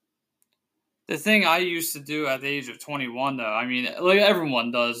 The thing I used to do at the age of 21, though, I mean, like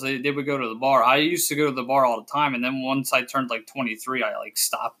everyone does, they would go to the bar. I used to go to the bar all the time, and then once I turned like 23, I like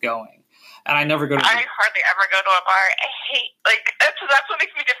stopped going, and I never go to. I hardly ever go to a bar. I hate, like, that's what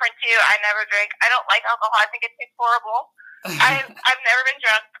makes me different too. I never drink. I don't like alcohol. I think it tastes horrible. I've never been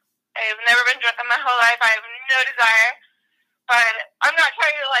drunk. I've never been drunk in my whole life. I have no desire. But I'm not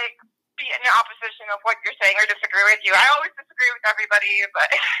trying to, like, be in opposition of what you're saying or disagree with you. I always disagree with everybody, but.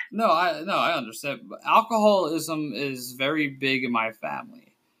 No, I understand. Alcoholism is very big in my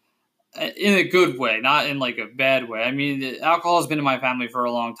family. In a good way, not in like a bad way. I mean, alcohol has been in my family for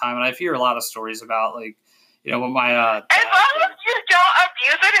a long time, and I hear a lot of stories about, like, what my as long as you don't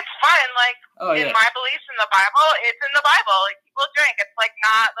abuse it, it's fine. Like, in my beliefs in the Bible, it's in the Bible. Like, people people drink. It's like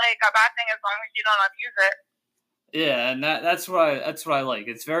not like a bad thing as long as you don't abuse it. Yeah, and that's what I like.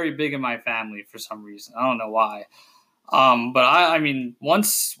 It's very big in my family for some reason. I don't know why. But I mean,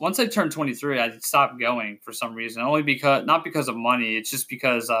 once I turned 23, I stopped going for some reason. Only because not because of money. It's just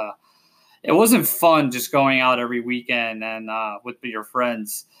because it wasn't fun just going out every weekend and with your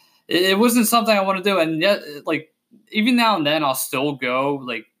friends. It wasn't something I want to do. And yet, like even now and then, I'll still go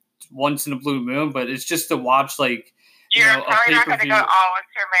like once in a blue moon. But it's just to watch like you're probably not going to go all once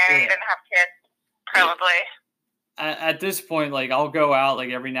you're married and have kids. Probably. At this point, like I'll go out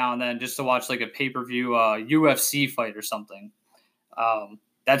like every now and then just to watch like a pay-per-view UFC fight or something.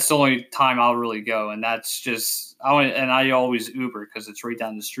 That's the only time I'll really go, and that's just I always Uber because it's right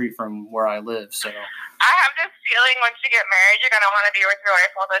down the street from where I live. So I have this feeling once you get married, you're gonna want to be with your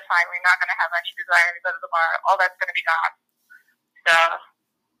wife all the time. You're not gonna have any desire to go to the bar. All that's gonna be gone. So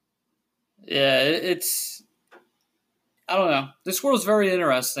yeah, it's I don't know. This world's very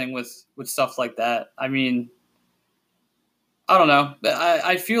interesting with stuff like that. I mean, I don't know.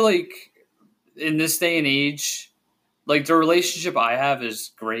 I feel like in this day and age, like the relationship I have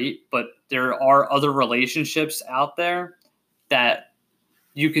is great, but there are other relationships out there that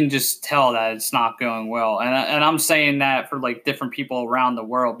you can just tell that it's not going well. And I'm saying that for like different people around the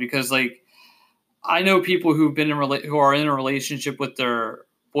world because like I know people who've been who are in a relationship with their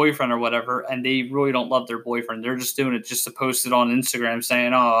boyfriend or whatever, and they really don't love their boyfriend. They're just doing it just to post it on Instagram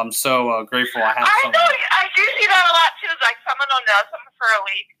saying, "Oh, I'm so grateful I have someone." I know, I do see that a lot too. Like someone will know someone for a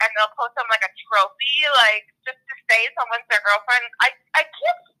week, and they'll post them like a trophy, like just to say someone's their girlfriend. I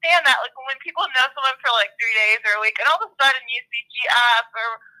can't stand that. Like when people know someone for like 3 days or a week, and all of a sudden you see GF or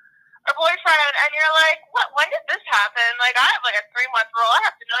a boyfriend, and you're like, "What? When did this happen?" Like I have like a 3-month rule. I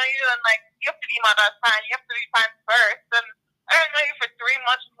have to know you, and like you have to be my best friend. You have to be friends first, and I don't know you for 3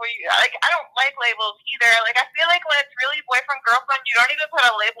 months before you, like, I don't like labels either. Like, I feel like when it's really boyfriend, girlfriend, you don't even put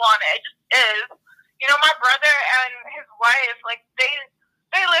a label on it. It just is. You know, my brother and his wife, like, they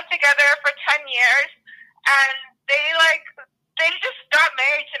lived together for 10 years, and they just got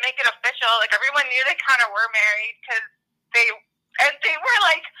married to make it official. Like, everyone knew they kind of were married because they were,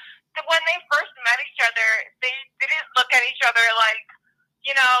 like, when they first met each other, they didn't look at each other like,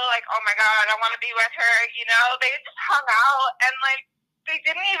 you know, like, oh my God, I want to be with her, you know, they just hung out, and, like, they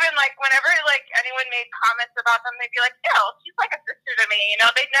didn't even, like, whenever, like, anyone made comments about them, they'd be like, yo, she's like a sister to me, you know,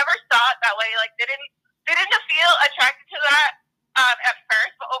 they never saw it that way, like, they didn't feel attracted to that, at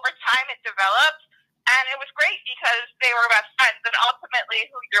first, but over time it developed, and it was great because they were best friends, and ultimately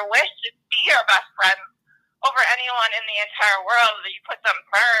who your wish is to be your best friend over anyone in the entire world, that you put them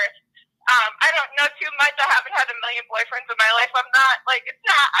first. I don't know too much. I haven't had a million boyfriends in my life. I'm not, like, it's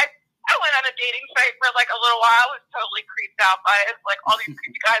not, I went on a dating site for, like, a little while. I was totally creeped out by it. Like, all these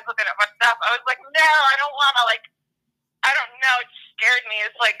creepy guys looking at my stuff. I was like, no, I don't want to, like, I don't know. It scared me.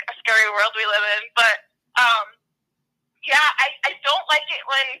 It's, like, a scary world we live in. But, yeah, I don't like it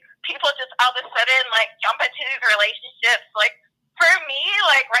when people just all of a sudden, like, jump into these relationships. Like, for me,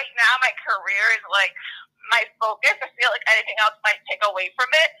 like, right now, my career is, like, my focus. I feel like anything else might take away from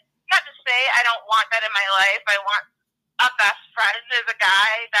it. Not to say I don't want that in my life. I want a best friend is a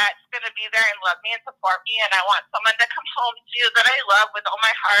guy that's going to be there and love me and support me, and I want someone to come home to that I love with all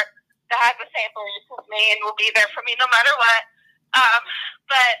my heart, that has the same beliefs as me and will be there for me no matter what.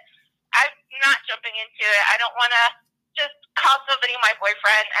 But I'm not jumping into it. I don't want to just call somebody my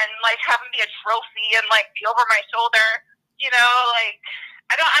boyfriend and, like, have him be a trophy and, like, be over my shoulder. You know, like,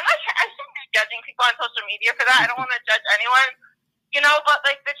 I shouldn't be judging people on social media for that. I don't want to judge anyone. You know, but,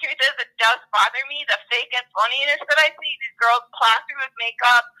 like, the truth is, it does bother me, the fake and phoniness that I see, these girls plastered with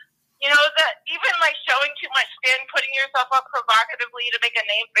makeup, you know, that even, like, showing too much skin, putting yourself up provocatively to make a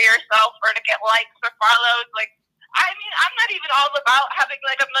name for yourself or to get likes or follows, like, I mean, I'm not even all about having,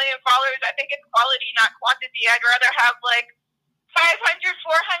 like, 1 million followers. I think it's quality, not quantity. I'd rather have, like, 500,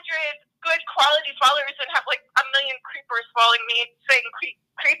 400 good quality followers than have, like, 1 million creepers following me saying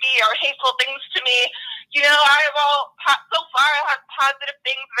creepy or hateful things to me. You know, so far I have positive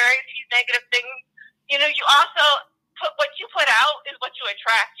things, very few negative things. You know, you also what you put out is what you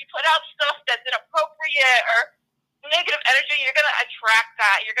attract. You put out stuff that's inappropriate or negative energy, you're going to attract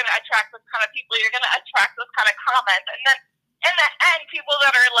that. You're going to attract those kind of people. You're going to attract those kind of comments. And then in the end, people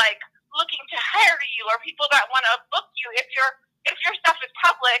that are, like, looking to hire you or people that want to book you, if your stuff is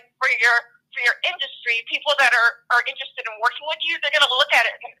public for your industry, people that are interested in working with you, they're going to look at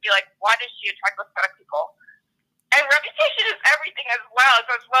it and be like, why does she attract those kind of people? And reputation is everything as well as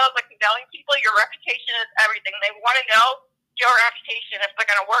like knowing people. Your reputation is everything. They want to know your reputation if they're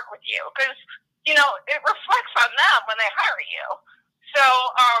going to work with you because, you know, it reflects on them when they hire you. So,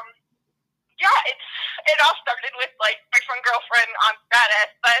 yeah, it all started with like boyfriend girlfriend on status,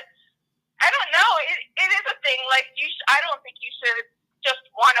 but I don't know. It is a thing. Like I don't think you should just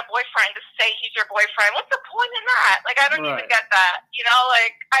want a boyfriend to say he's your boyfriend. What's the point in that? Like I don't even get that. You know,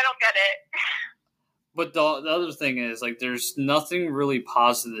 like I don't get it. But the other thing is, like, there's nothing really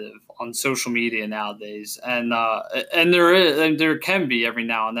positive on social media nowadays, and there can be every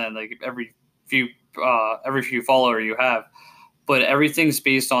now and then, like every few follower you have, but everything's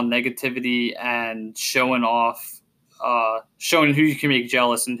based on negativity and showing off, showing who you can make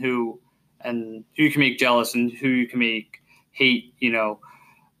jealous and who you can make jealous and who you can make hate, you know,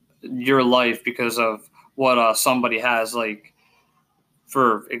 your life because of what somebody has. Like,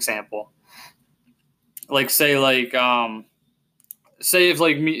 for example, like say if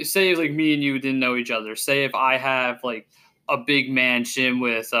me and you didn't know each other. Say if I have like a big mansion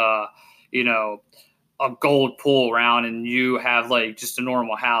with you know, a gold pool around, and you have like just a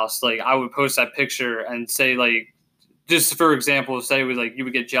normal house. Like, I would post that picture and say, like, just for example, say like you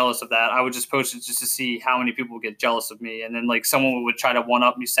would get jealous of that. I would just post it just to see how many people would get jealous of me, and then like someone would try to one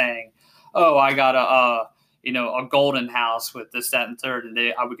up me saying, "Oh, I got a golden house with this, that, and third," and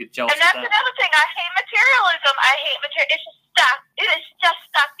I would get jealous. And that's another thing. I hate materialism. I hate material. It's just stuff. It is just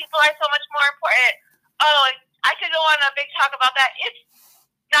stuff. People are so much more important. Oh, I could go on a big talk about that. It's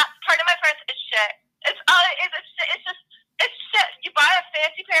not part of my friends. It's shit. It's all it is. It's just it's shit. You buy a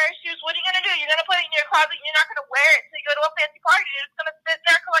fancy pair of shoes. What are you gonna do? You're gonna put it in your closet. You're not gonna wear it until you go to a fancy party. You're just gonna sit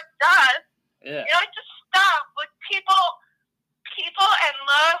there and collect dust. Yeah. You know, it's just stuff. Like people and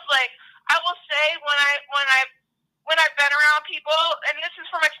love. Like I will say when I've been around people, and this is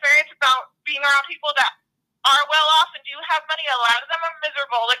from experience about being around people that are well off and do have money, a lot of them are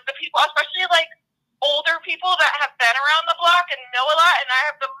miserable. Like the people, especially like older people that have been around the block and know a lot, and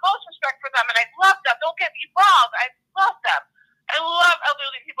I have the most respect for them, and I love them. Don't get me wrong, I love them. I love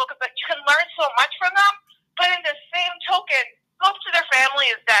elderly people because you can learn so much from them, but in the same token, most of their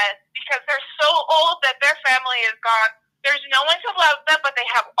family is dead because they're so old that their family is gone. There's no one to love them, but they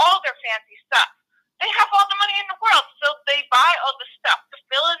have all their fancy stuff. They have all the money in the world, so they buy all the stuff to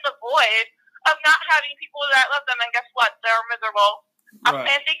fill in the void of not having people that love them, and guess what? They're miserable. Right. A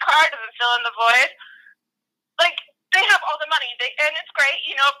fancy car doesn't fill in the void. Like, they have all the money, and it's great,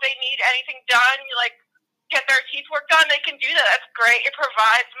 you know, if they need anything done, you, like, get their teeth work done, they can do that. That's great. It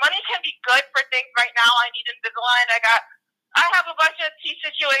provides. Money can be good for things. Right now, I need Invisalign. I have a bunch of teeth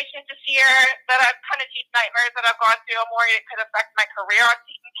situations this year that I've kind of teeth nightmares that I've gone through. I'm worried it could affect my career on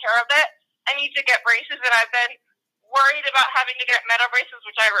taking care of it. I need to get braces, and I've been worried about having to get metal braces,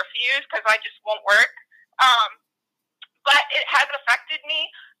 which I refuse because I just won't work. But it has affected me,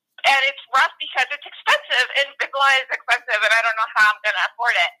 and it's rough because it's expensive, and Invisalign is expensive, and I don't know how I'm going to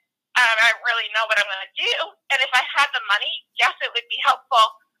afford it. I don't really know what I'm going to do, and if I had the money, yes, it would be helpful.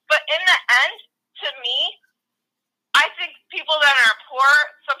 But in the end, to me, I think people that are poor,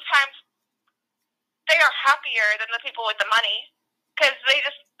 sometimes they are happier than the people with the money because they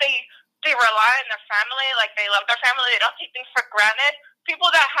rely on their family, like they love their family, they don't take things for granted. People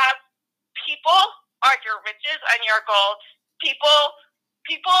that have people are your riches and your gold. People,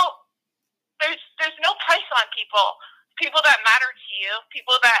 there's no price on people. People that matter to you,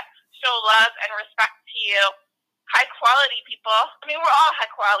 people that show love and respect to you, high quality people. I mean, we're all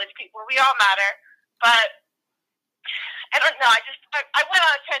high quality people. We all matter. But I don't know. I went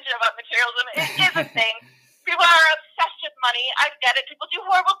on a tangent about materialism. It is a thing. People are obsessed with money. I get it. People do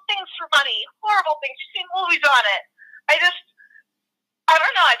horrible things for money. Horrible things. You've seen movies on it. I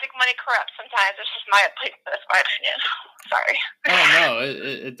don't know. I think money corrupts sometimes. It's just my opinion. Sorry. Oh, no,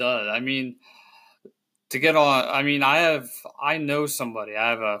 it does. I mean, to get on, I mean, I know somebody. I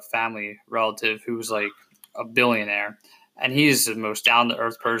have a family relative who's like a billionaire, and he's the most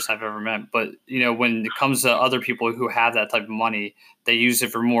down-to-earth person I've ever met. But, you know, when it comes to other people who have that type of money, they use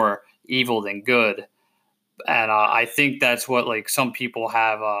it for more evil than good. And I think that's what, like, some people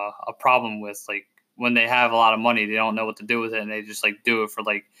have a problem with. Like, when they have a lot of money, they don't know what to do with it, and they just, like, do it for,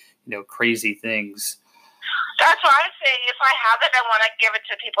 like, you know, crazy things. That's what I'm saying. If I have it, I want to give it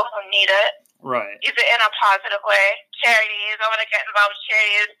to people who need it. Right. Use it in a positive way. Charities. I want to get involved with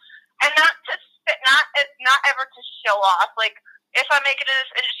charities. And not ever to show off. Like, if I make it in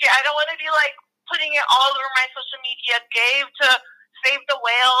this industry, I don't want to be, like, putting it all over my social media. Gave to save the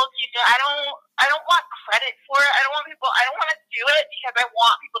whales. You know, I don't want credit for it. I don't want to do it because I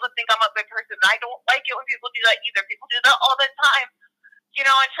want people to think I'm a good person. I don't like it when people do that either. People do that all the time. You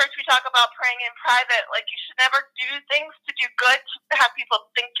know, in church we talk about praying in private. Like, you should never do things to do good to have people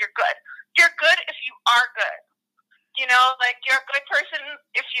think you're good. You're good if you are good. You know, like, you're a good person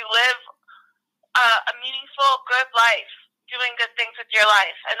if you live a meaningful, good life. doing good things with your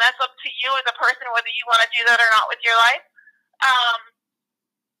life. And that's up to you as a person whether you want to do that or not with your life.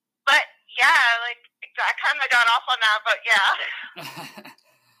 But yeah, like I kind of got off on that, but yeah.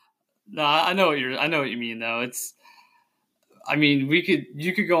 No, I know what you mean though. I mean, we can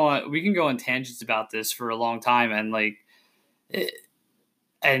go on tangents about this for a long time, and like,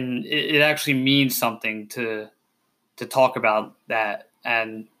 it actually means something to talk about that,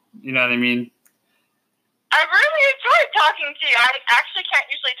 and you know what I mean. I really enjoyed talking to you. I actually can't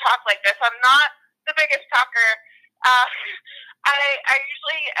usually talk like this. I'm not the biggest talker. I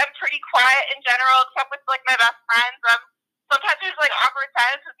usually am pretty quiet in general, except with like my best friends. Sometimes there's like awkward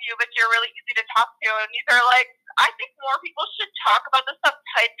silence with you, but you're really easy to talk to. And these are like, I think more people should talk about this stuff: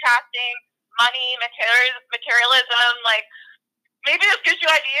 typecasting, money, materialism. Like, maybe this gives you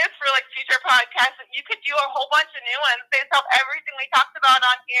ideas for like future podcasts. You could do a whole bunch of new ones based off everything we talked about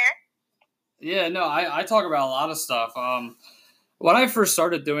on here. Yeah, no, I talk about a lot of stuff. When I first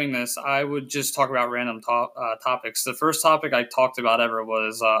started doing this, I would just talk about random topics. The first topic I talked about ever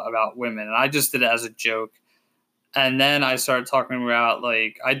was about women, and I just did it as a joke. And then I started talking about,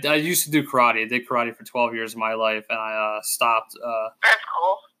 like, I used to do karate. I did karate for 12 years of my life, and I stopped. That's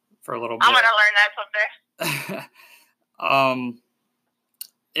cool. For a little bit. I'm going to learn that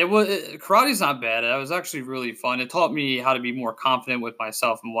someday. Karate's not bad. It was actually really fun. It taught me how to be more confident with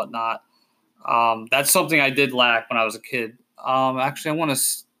myself and whatnot. That's something I did lack when I was a kid. Actually, I want to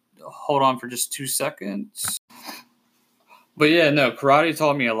hold on for just 2 seconds. But yeah, no, karate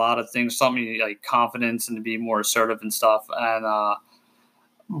taught me a lot of things. Taught me like confidence and to be more assertive and stuff. And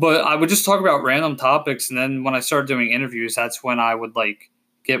but I would just talk about random topics. And then when I started doing interviews, that's when I would like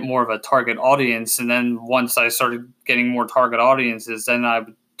get more of a target audience. And then once I started getting more target audiences, then I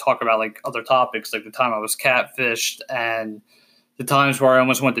would talk about like other topics, like the time I was catfished and the times where I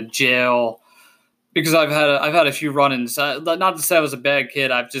almost went to jail. Because I've had a few run-ins. Not to say I was a bad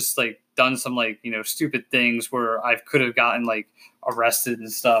kid. I've just like done some like, you know, stupid things where I could have gotten like arrested and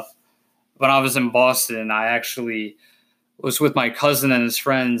stuff. When I was in Boston, I actually was with my cousin and his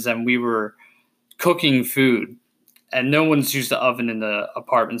friends, and we were cooking food. And no one's used the oven in the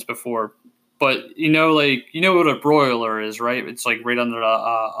apartments before. But you know what a broiler is, right? It's like right under the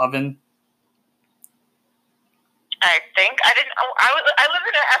oven. I think I didn't. I lived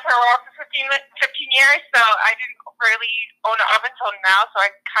in an SRO for 15 years, so I didn't really own an oven until now. So I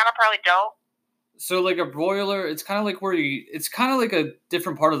kind of probably don't. So like a broiler, it's kind of like it's kind of like a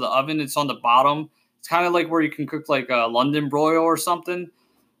different part of the oven. It's on the bottom. It's kind of like where you can cook like a London broil or something.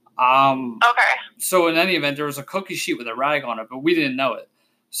 Okay. So in any event, there was a cookie sheet with a rag on it, but we didn't know it.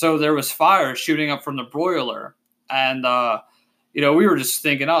 So there was fire shooting up from the broiler, and you know, we were just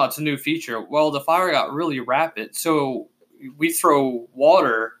thinking, oh, it's a new feature. Well, the fire got really rapid. So we throw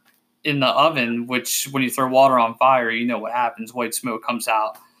water in the oven, which when you throw water on fire, you know what happens. White smoke comes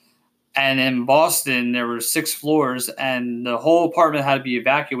out. And in Boston, there were 6 floors, and the whole apartment had to be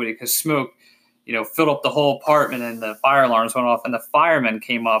evacuated because smoke, you know, filled up the whole apartment, and the fire alarms went off, and the firemen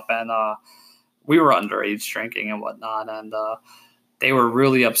came up, and we were underage drinking and whatnot. And they were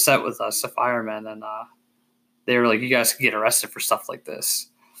really upset with us, the firemen, and they were like, you guys could get arrested for stuff like this.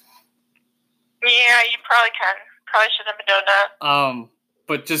 Yeah, you probably can. Probably shouldn't have been doing that.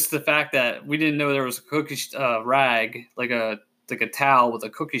 But just the fact that we didn't know there was a cookie rag, like a towel with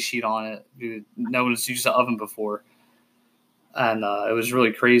a cookie sheet on it. No one's used the oven before. And it was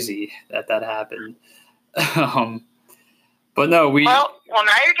really crazy that happened. But no, Well,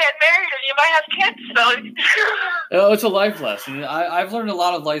 now you're getting married and you might have kids, so... It's a life lesson. I've learned a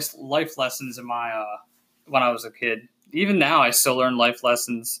lot of life lessons in my... when I was a kid. Even now, I still learn life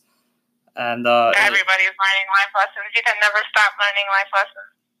lessons. And everybody's learning life lessons. You can never stop learning life lessons.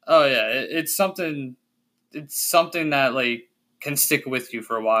 Oh yeah, it's something. It's something that like can stick with you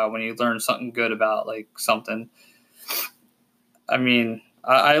for a while when you learn something good about like something. I mean,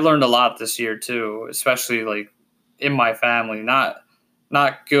 I learned a lot this year too, especially like in my family. Not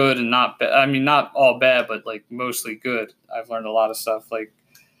good and not bad. I mean, not all bad, but like mostly good. I've learned a lot of stuff. Like,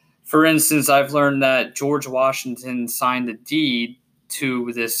 for instance, I've learned that George Washington signed a deed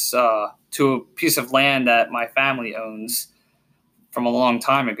to this to a piece of land that my family owns from a long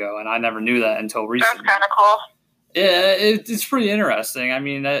time ago, and I never knew that until recently. That's kind of cool. Yeah, it's pretty interesting. I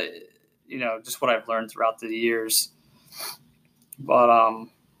mean, you know, just what I've learned throughout the years. But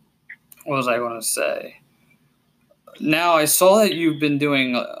what was I going to say? Now I saw that you've been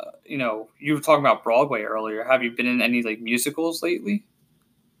doing. You know, you were talking about Broadway earlier. Have you been in any like musicals lately?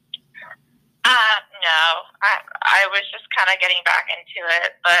 No, I was just kind of getting back into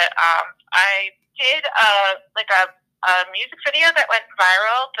it, but I did a music video that went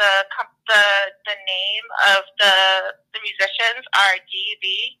viral. The name of the musicians are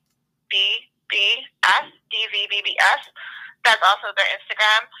DVBBS. That's also their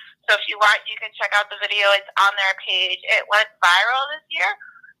Instagram. So if you want, you can check out the video. It's on their page. It went viral this year.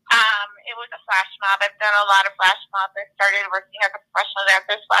 It was a flash mob. I've done a lot of flash mobs. I started working as a professional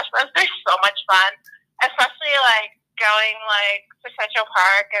dancer. Flash mobs, they're so much fun, especially like going like to Central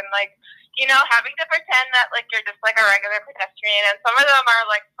Park and like, you know, having to pretend that like you're just like a regular pedestrian. And some of them are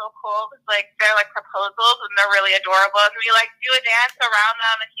like so cool because like they're like proposals and they're really adorable. And we like do a dance around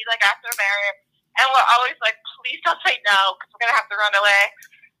them and he like asks her to marry him. And we're always like, please don't say no because we're gonna have to run away.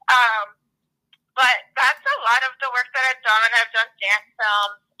 But that's a lot of the work that I've done. I've done dance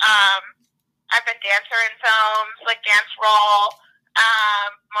films. I've been dancer in films, like dance role,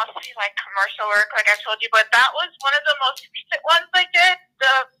 mostly like commercial work, like I told you. But that was one of the most recent ones I did,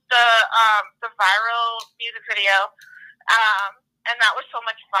 the viral music video. And that was so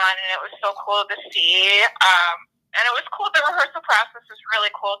much fun, and it was so cool to see. And it was cool. The rehearsal process was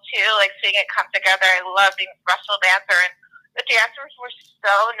really cool too, like seeing it come together. I love being a professional dancer, and the dancers were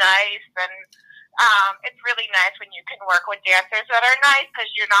so nice. And it's really nice when you can work with dancers that are nice, because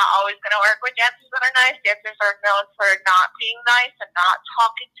you're not always going to work with dancers that are nice. Dancers are known for not being nice and not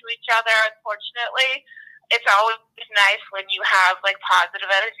talking to each other, unfortunately. It's always nice when you have like positive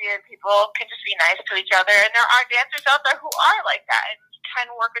energy and people can just be nice to each other. And there are dancers out there who are like that, and you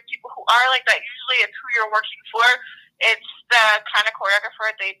can work with people who are like that. Usually it's who you're working for. It's the kind of choreographer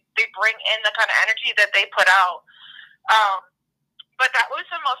they bring in, the kind of energy that they put out. But that was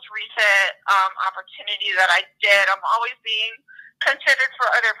the most recent opportunity that I did. I'm always being considered for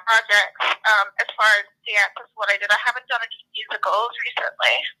other projects. As far as dance is what I did. I haven't done any musicals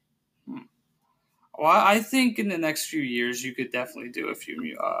recently. Well, I think in the next few years you could definitely do a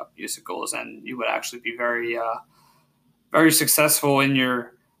few musicals, and you would actually be very, very successful in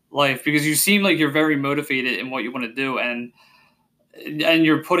your life, because you seem like you're very motivated in what you want to do, and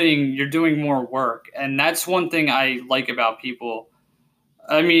you're doing more work, and that's one thing I like about people.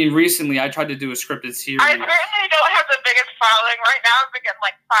 I mean, recently I tried to do a scripted series. I certainly don't have the biggest following right now. I'm getting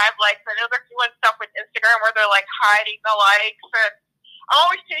like 5 likes. I know they're doing stuff with Instagram where they're like hiding the likes, and I'm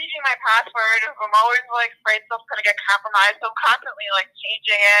always changing my password. I'm always like afraid stuff's gonna get compromised, so I'm constantly like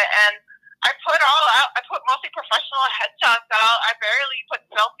changing it. And I put all out. I put mostly professional headshots out. I barely put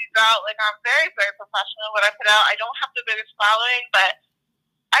selfies out. Like, I'm very, very professional what I put out. I don't have the biggest following, but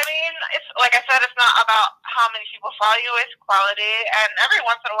I mean, it's like I said, it's not about how many people follow you, it's quality. And every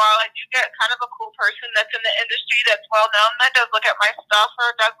once in a while, I do get kind of a cool person that's in the industry that's well known that does look at my stuff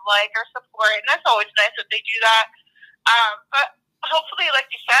or does like or support, and that's always nice that they do that. But hopefully,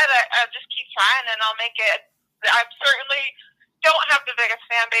 like you said, I'll just keep trying and I'll make it. I certainly don't have the biggest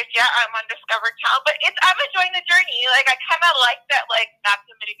fan base yet. I'm undiscovered talent, but I'm enjoying the journey. Like, I kind of like that, like, not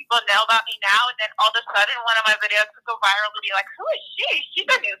too many people know about me now, and then all of a sudden one of my videos could go viral and be like, who is she? She's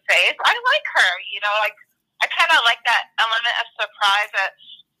a new face. I like her. You know, like, I kind of like that element of surprise, that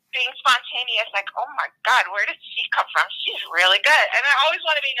being spontaneous, like, oh my God, where did she come from? She's really good. And I always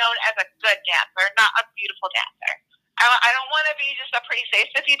want to be known as a good dancer, not a beautiful dancer. I don't want to be just a pretty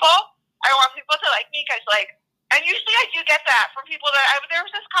face to people. I want people to like me because, like, and usually I do get that from people that there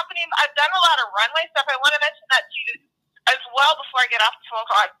was this company. I've done a lot of runway stuff. I want to mention that to you as well before I get off the phone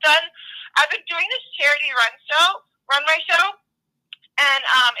call. I've been doing this charity runway show, and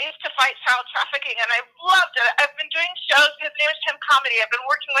it's to fight child trafficking, and I've loved it. I've been doing shows. His name is Tim Comedy. I've been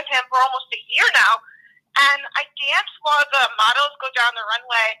working with him for almost a year now, and I dance while the models go down the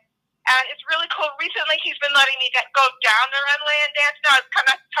runway. And it's really cool. Recently, he's been letting me go down the runway and dance. Now, it's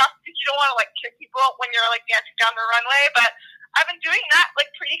kind of tough because you don't want to, like, kick people when you're, like, dancing down the runway. But I've been doing that, like,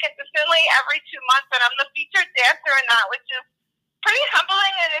 pretty consistently every 2 months. And I'm the featured dancer in that, which is pretty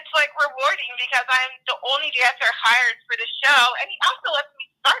humbling. And it's, like, rewarding because I'm the only dancer hired for the show. And he also lets me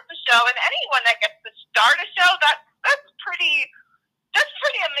start the show. And anyone that gets to start a show, that's pretty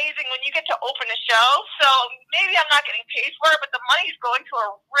amazing when you get to open a show. So maybe I'm not getting paid for it, but the money is going to a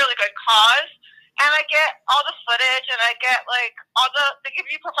really good cause. And I get all the footage, and I get, like, they give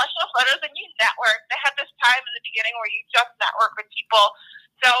you professional photos, and you network. They had this time in the beginning where you just network with people.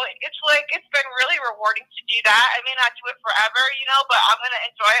 So it's, like, it's been really rewarding to do that. I may not do it forever, you know, but I'm going to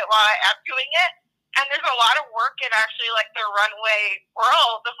enjoy it while I am doing it. And there's a lot of work in actually, like, the runway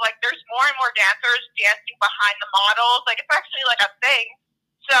world of, like, there's more and more dancers dancing behind the models. Like, it's actually, like, a thing.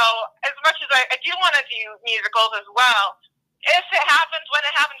 So as much as I do want to do musicals as well, if it happens, when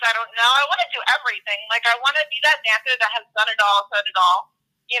it happens, I don't know. I want to do everything. Like, I want to be that dancer that has done it all, said it all.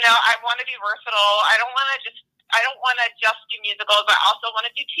 You know, I want to be versatile. I don't want to just do musicals. I also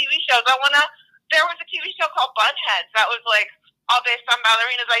want to do TV shows. There was a TV show called Bunheads that was, like, all based on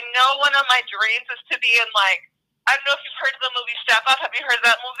ballerinas. I know one of my dreams is to be in, like, a I don't know if you've heard of the movie Step Up. Have you heard of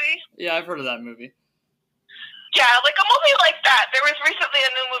that movie? Yeah, I've heard of that movie. Yeah, like a movie like that. There was recently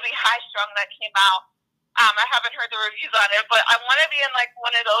a new movie, High Strung, that came out. I haven't heard the reviews on it, but I want to be in like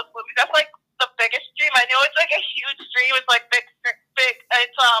one of those movies. That's like the biggest dream. I know it's like a huge dream. It's like big.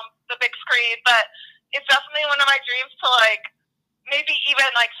 It's the big screen, but it's definitely one of my dreams to like maybe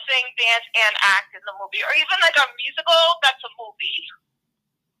even like sing, dance, and act in the movie, or even like a musical that's a movie.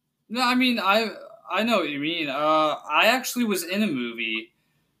 No, I mean I know what you mean. I actually was in a movie.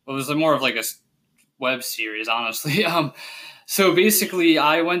 It was more of like a web series, honestly. So basically,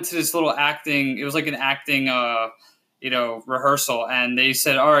 I went to this little acting. It was like an acting, rehearsal, and they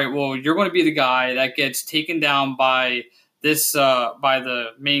said, "All right, well, you're going to be the guy that gets taken down by by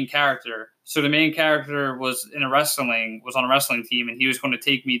the main character." So the main character was on a wrestling team, and he was going to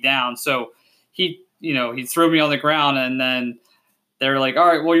take me down. So he threw me on the ground, and then they were like, "All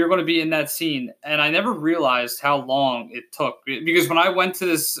right, well, you're going to be in that scene." And I never realized how long it took, because when I went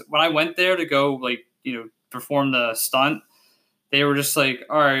there to go perform the stunt, they were just like,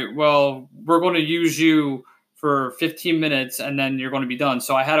 "All right, well, we're going to use you for 15 minutes, and then you're going to be done."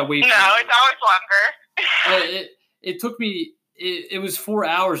 So I had to wait. No, it's always longer. It took me. It was 4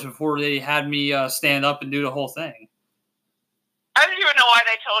 hours before they had me stand up and do the whole thing. I don't even know why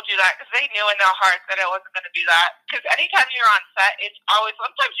they told you that, because they knew in their hearts that it wasn't going to be that. Because anytime you're on set, it's always,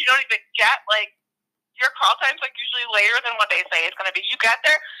 sometimes you don't even get, like, your call time's, like, usually later than what they say it's going to be. You get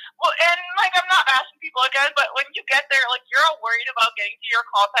there, well, and, like, I'm not bashing people again, but when you get there, like, you're all worried about getting to your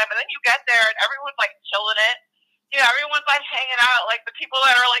call time, and then you get there, and everyone's, like, chilling it. You know, everyone's, like, hanging out. Like, the people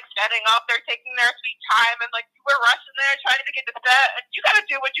that are, like, setting up, they're taking their sweet time, and, like, you were rushing there trying to get to set, and you got to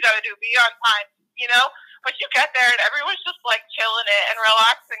do what you got to do. Be on time, you know? But you get there, and everyone's just, like, chilling it and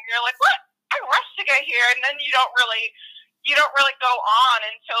relaxing. You're like, what? I rushed to get here, and then you don't really go on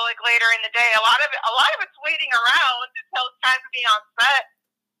until, like, later in the day. A lot of it's waiting around until it's time to be on set.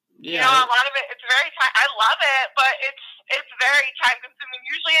 Yeah. You know, a lot of it, it's very time. I love it, but it's very time consuming.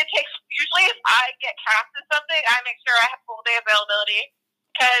 Usually if I get cast in something, I make sure I have full day availability,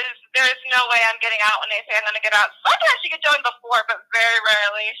 because there's no way I'm getting out when they say I'm going to get out. Sometimes you get done before, but very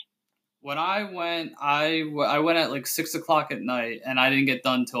rarely. When I went, I went at like 6 o'clock at night, and I didn't get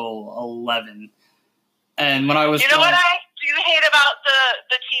done till 11. And when I was, you know what I do hate about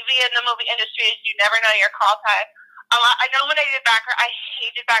the TV and the movie industry is you never know your call time. I know when I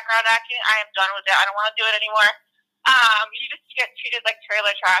hated background acting. I am done with it. I don't want to do it anymore. You just get treated like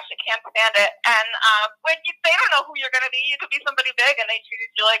trailer trash. I can't stand it. And they don't know who you're going to be. You could be somebody big, and they treated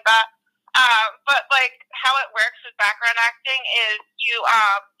you like that. But like how it works with background acting is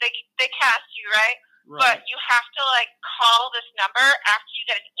they cast you, right? But you have to like call this number after you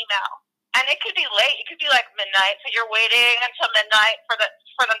get an email, and it could be late. It could be like midnight, so you're waiting until midnight for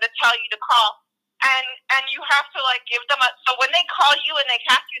them to tell you to call. And you have to like give them so when they call you and they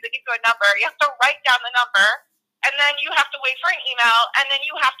cast you, they give you a number. You have to write down the number, and then you have to wait for an email, and then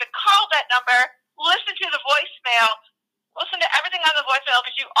you have to call that number, listen to the voicemail, listen to everything on the voicemail,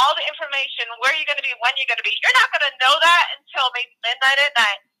 gives you all the information, where you're going to be, when you're going to be. You're not going to know that until maybe midnight at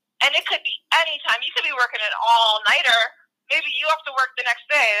night, and it could be any time. You could be working an all-nighter. Maybe you have to work the next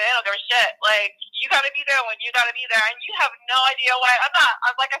day. They don't give a shit. Like, you got to be there when you got to be there, and you have no idea why.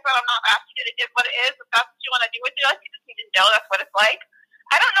 Like I said, I'm not asking you to give what it is. If that's what you want to do with your life, you just need to know that's what it's like.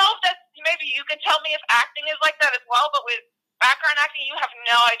 I don't know if maybe you can tell me if acting is like that as well, but with background acting, you have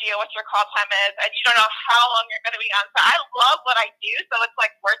no idea what your call time is, and you don't know how long you're going to be on set. I love what I do, so it's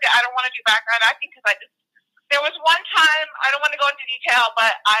like worth it. I don't want to do background acting because there was one time, I don't want to go into detail,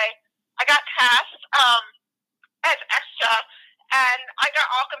 but I got cast as extra, and I got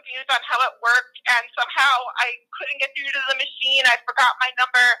all confused on how it worked, and somehow I couldn't get through to the machine. I forgot my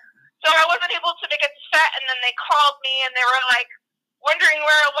number, so I wasn't able to make it to set, and then they called me, and they were like wondering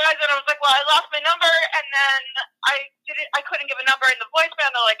where I was, and I was like, well, I lost my number, and then I couldn't give a number in the voicemail,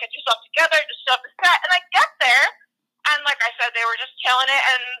 and they're like, get yourself together, just show up the set, and I get there, and like I said, they were just killing it,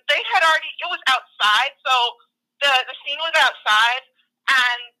 and they had it was outside, so the scene was outside,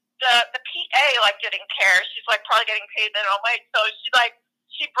 and the PA like didn't care. She's like probably getting paid minimum wage, so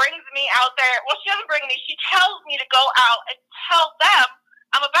she brings me out there. Well, she doesn't bring me. She tells me to go out and tell them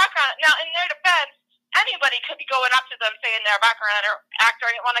I'm a background. Now, in their defense, anybody could be going up to them saying they're a background actor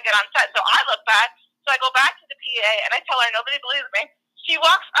and want to get on set. So I look bad. So I go back to the PA and I tell her nobody believes me. She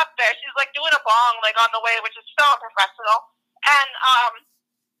walks up there. She's like doing a bong like on the way, which is so unprofessional. And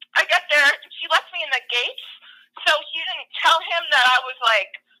I get there and she lets me in the gates. So she didn't tell him that I was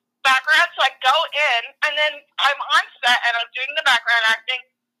like background. So I go in and then I'm on set and I'm doing the background acting.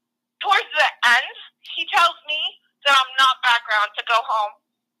 Towards the end, he tells me that I'm not background to go home.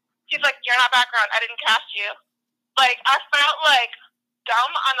 He's like, you're not background. I didn't cast you. Like, I felt like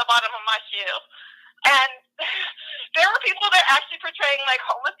gum on the bottom of my shoe. And there were people that actually portraying like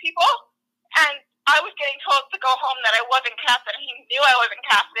homeless people, and I was getting told to go home that I wasn't casted, and he knew I wasn't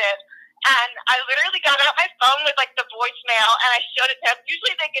casted. And I literally got out my phone with like the voicemail, and I showed it to him.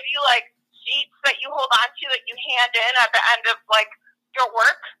 Usually they give you like sheets that you hold on to that you hand in at the end of like your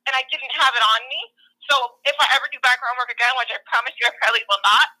work, and I didn't have it on me. So if I ever do background work again, which I promise you I probably will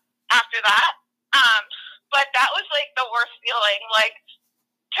not after that, but that was like the worst feeling, like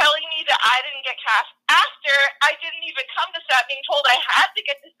telling me that I didn't get cast after I didn't even come to set, being told I had to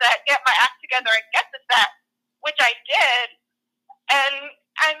get to set, get my act together, and get to set, which I did. And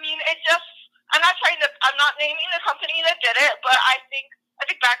I mean, I'm not naming the company that did it, but I think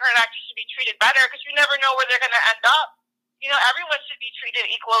background actors should be treated better, because you never know where they're going to end up. You know, everyone should be treated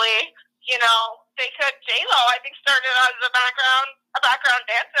equally. You know, J-Lo, I think, started out as a background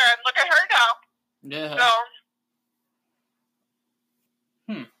dancer, and look at her now. Yeah. So,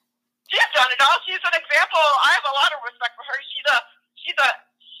 she's done it all. She's an example. I have a lot of respect for her. She's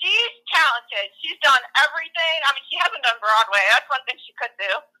talented. She's done everything. I mean, she hasn't done Broadway. That's one thing she could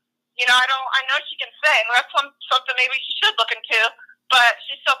do. You know, I know she can sing. That's something maybe she should look into. But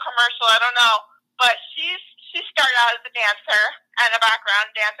she's so commercial. I don't know. But she started out as a dancer and a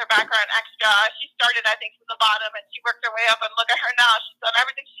background dancer, background extra. She started, I think, from the bottom, and she worked her way up. And look at her now. She's done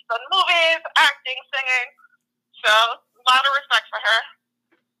everything. She's done movies, acting, singing. So, a lot of respect for her.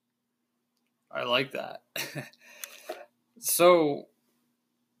 I like that. So,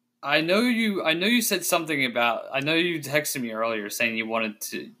 I know you said something about, I know you texted me earlier saying you wanted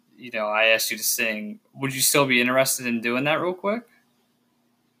to, you know, I asked you to sing. Would you still be interested in doing that real quick?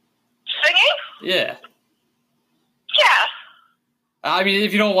 Singing? Yeah. Yeah. I mean,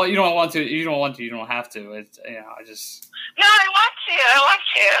 if you don't want to, you don't have to. It's, you know, I just. No, I want to.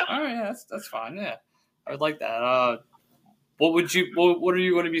 All right, yeah, that's fine. Yeah, I would like that. What are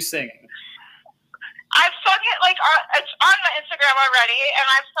you going to be singing? I've sung it, like, it's on my Instagram already, and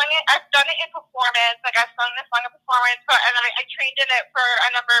I've done it in performance, like, I've sung this song in performance, and I trained in it for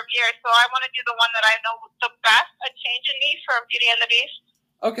a number of years, so I want to do the one that I know the best, A Change in Me from Beauty and the Beast.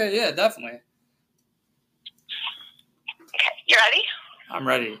 Okay, yeah, definitely. Okay, you ready? I'm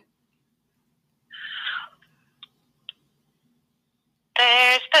ready.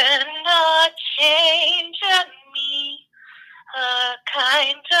 There's been a change in me, a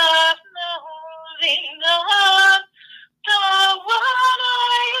kind of moving on, the one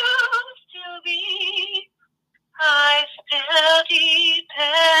I used to be, I still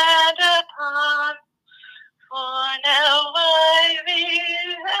depend upon, for now I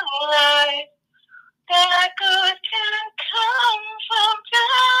realize that good can come from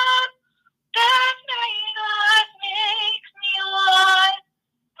bad, that may not make me wise,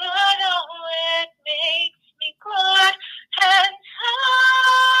 but oh, it makes me glad, and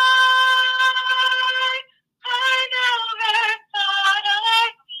I never thought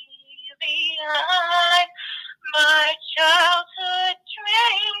I'd leave behind my childhood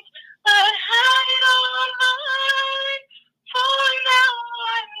dreams, but had it all mine, for now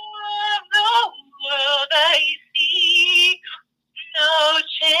I love the world I see, no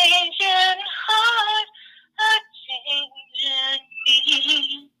change in heart, a change in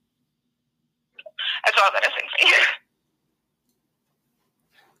me. That's all that I sing for you.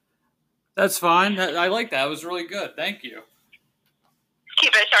 That's fine. I like that. It was really good. Thank you.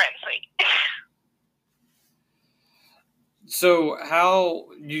 Keep it short and sweet.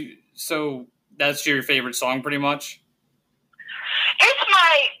 So that's your favorite song, pretty much? It's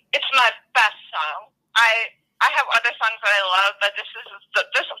my best song. I have other songs that I love, but this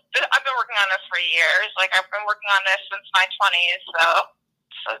I've been working on this for years. Like, I've been working on this since my 20s, so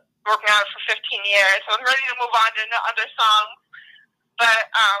working on it for 15 years. So I'm ready to move on to other songs.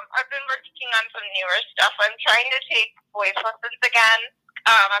 But I've been working on some newer stuff. I'm trying to take voice lessons again.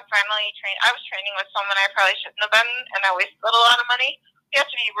 I'm finally I was training with someone I probably shouldn't have been, and I wasted a lot of money. You have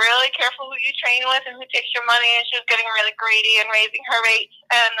to be really careful who you train with and who takes your money, and she was getting really greedy and raising her rates,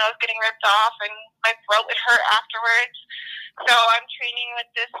 and I was getting ripped off, and my throat would hurt afterwards. So I'm training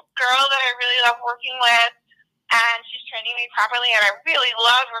with this girl that I really love working with, and she's training me properly, and I really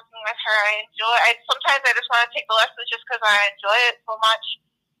love working with her. Sometimes I just want to take the lessons just because I enjoy it so much.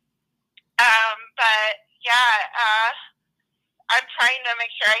 But yeah, I'm trying to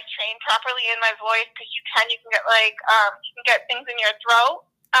make sure I train properly in my voice, because you can get like you can get things in your throat.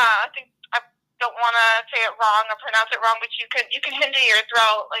 I think I don't want to say it wrong or pronounce it wrong, but you can hinder your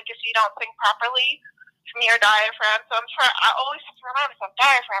throat, like, if you don't sing properly from your diaphragm. So I always have to remind myself,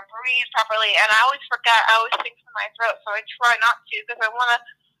 diaphragm, breathe properly, and I always forget. I always sing from my throat, so I try not to, because I want to.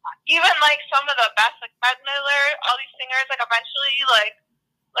 even like some of the best, like Bette Midler, all these singers, like eventually,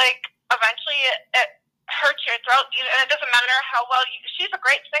 it hurts your throat, and it doesn't matter how well she's a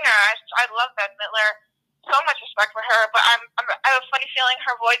great singer. I love Bette Midler, so much respect for her. But I have a funny feeling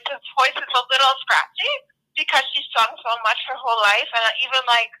her voice is a little scratchy because she's sung so much her whole life, and even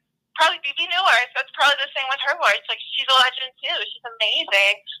like probably BB Newell, that's probably the same with her voice. Like she's a legend too. She's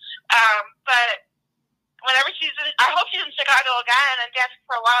amazing. But whenever I hope she's in Chicago again and dancing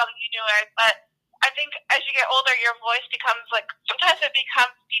for a while, you knew it. But I think as you get older, your voice becomes like, sometimes it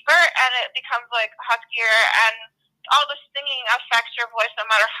becomes deeper and it becomes like huskier, and all the singing affects your voice no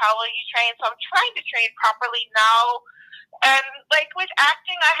matter how well you train. So I'm trying to train properly now. And like with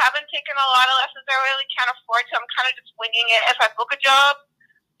acting, I haven't taken a lot of lessons. I really can't afford to. I'm kind of just winging it. If I book a job,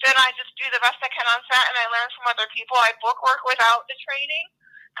 then I just do the best I can on set, and I learn from other people. I book work without the training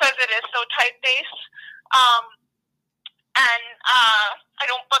because it is so type-based. I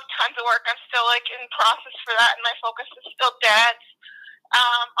don't book tons of work. I'm still like in process for that, and my focus is still dance.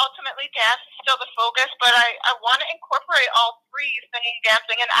 Ultimately, dance is still the focus, but I want to incorporate all three, singing,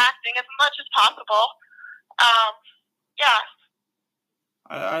 dancing, and acting as much as possible. Yeah.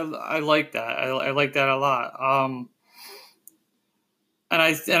 I like that. I like that a lot. And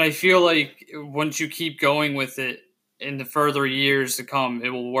I feel like once you keep going with it in the further years to come, it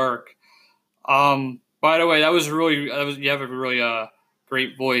will work. By the way, you have a really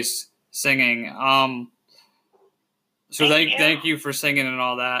great voice singing. So thank you for singing and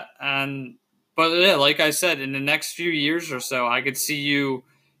all that. But yeah, like I said, in the next few years or so, I could see you,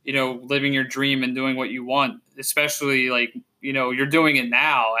 living your dream and doing what you want. Especially like, you're doing it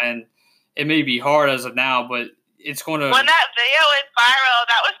now, and it may be hard as of now, but it's going to. When that video went viral,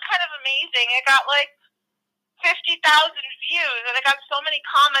 that was kind of amazing. It got like 50,000 views, and it got so many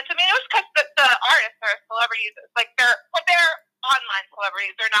comments. I mean, it was because the artists are celebrities. It's like they're online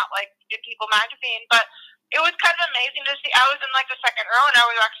celebrities. They're not like in People magazine, but it was kind of amazing to see. I was in like the second row, and I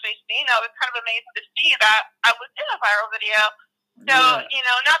was actually seeing it. It was kind of amazing to see that I was in a viral video. So,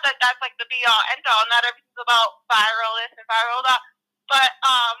 not that that's like the be all end all. Not everything's about viral this and viral that, but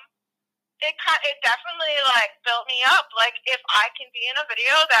it definitely like built me up. Like if I can be in a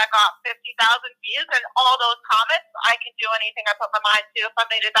video that got 50,000 views and all those comments, I can do anything I put my mind to if I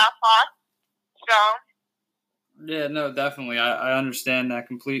made it that far. So. Yeah, no, definitely. I understand that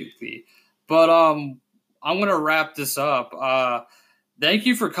completely. But I'm gonna wrap this up. Thank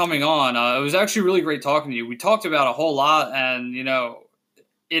you for coming on. It was actually really great talking to you. We talked about a whole lot, and it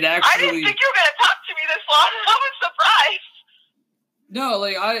actually. I didn't think you were gonna talk to me this long. I was surprised. No,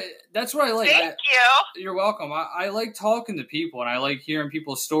 that's what I like. Thank you. You're welcome. I like talking to people, and I like hearing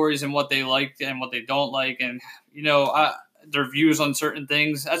people's stories and what they like and what they don't like, and their views on certain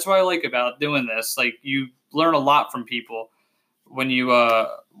things. That's what I like about doing this. Like you learn a lot from people when you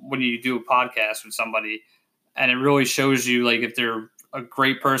do a podcast with somebody, and it really shows you like if they're a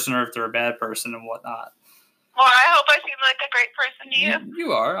great person or if they're a bad person and whatnot. Well, I hope I seem like a great person to you.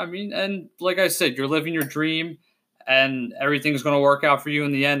 You are. I mean, and like I said, you're living your dream. And everything's going to work out for you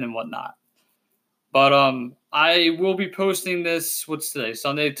in the end and whatnot. But I will be posting this. What's today?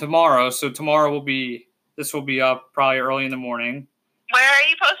 Sunday, tomorrow. So tomorrow this will be up probably early in the morning. Where are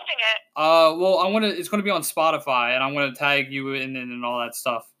you posting it? Well, it's going to be on Spotify, and I'm going to tag you in and all that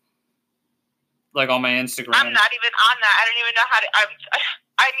stuff, like on my Instagram. I'm not even on that. I don't even know how to.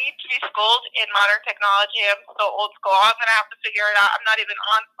 I need to be schooled in modern technology. I'm so old school. I'm going to have to figure it out. I'm not even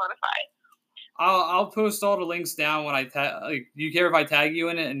on Spotify. I'll post all the links down when I tag. Like, do you care if I tag you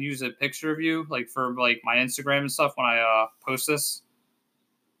in it and use a picture of you, like for like my Instagram and stuff when I post this?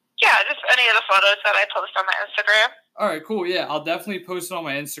 Yeah, just any of the photos that I post on my Instagram. All right, cool. Yeah, I'll definitely post it on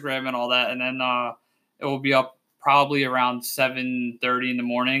my Instagram and all that, and then it will be up probably around 7:30 in the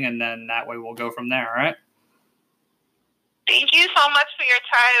morning, and then that way we'll go from there. All right. Thank you so much for your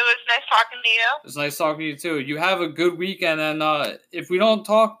time. It was nice talking to you. It was nice talking to you, too. You have a good weekend, and if we don't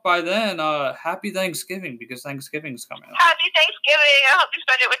talk by then, happy Thanksgiving, because Thanksgiving's coming up. Happy Thanksgiving. I hope you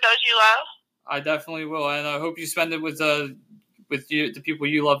spend it with those you love. I definitely will, and I hope you spend it with you, the people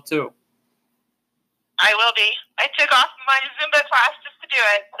you love, too. I will be. I took off my Zumba class just to do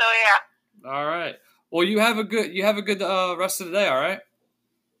it, so yeah. All right. Well, you have a good rest of the day, all right?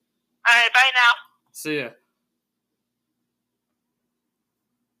 All right, bye now. See ya.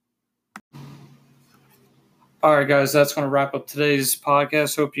 All right, guys, that's going to wrap up today's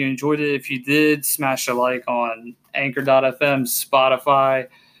podcast. Hope you enjoyed it. If you did, smash a like on Anchor.fm, Spotify,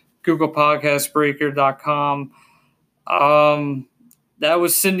 Google Podcast, Breaker.com. That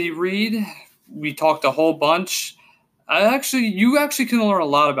was Cindy Reed. We talked a whole bunch. You actually can learn a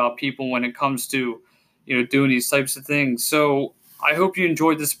lot about people when it comes to, doing these types of things. So I hope you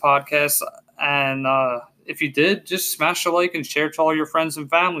enjoyed this podcast, and if you did, just smash a like and share to all your friends and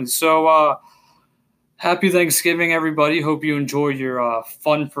family. So, happy Thanksgiving, everybody. Hope you enjoy your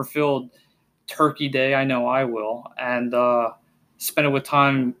fun-fulfilled Turkey Day. I know I will, and spend it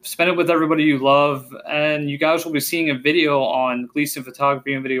with everybody you love. And you guys will be seeing a video on Gleason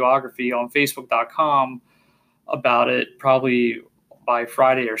Photography and Videography on Facebook.com about it, probably by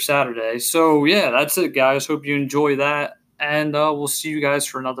Friday or Saturday. So yeah, that's it, guys. Hope you enjoy that, and we'll see you guys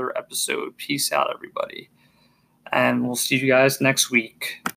for another episode. Peace out, everybody, and we'll see you guys next week.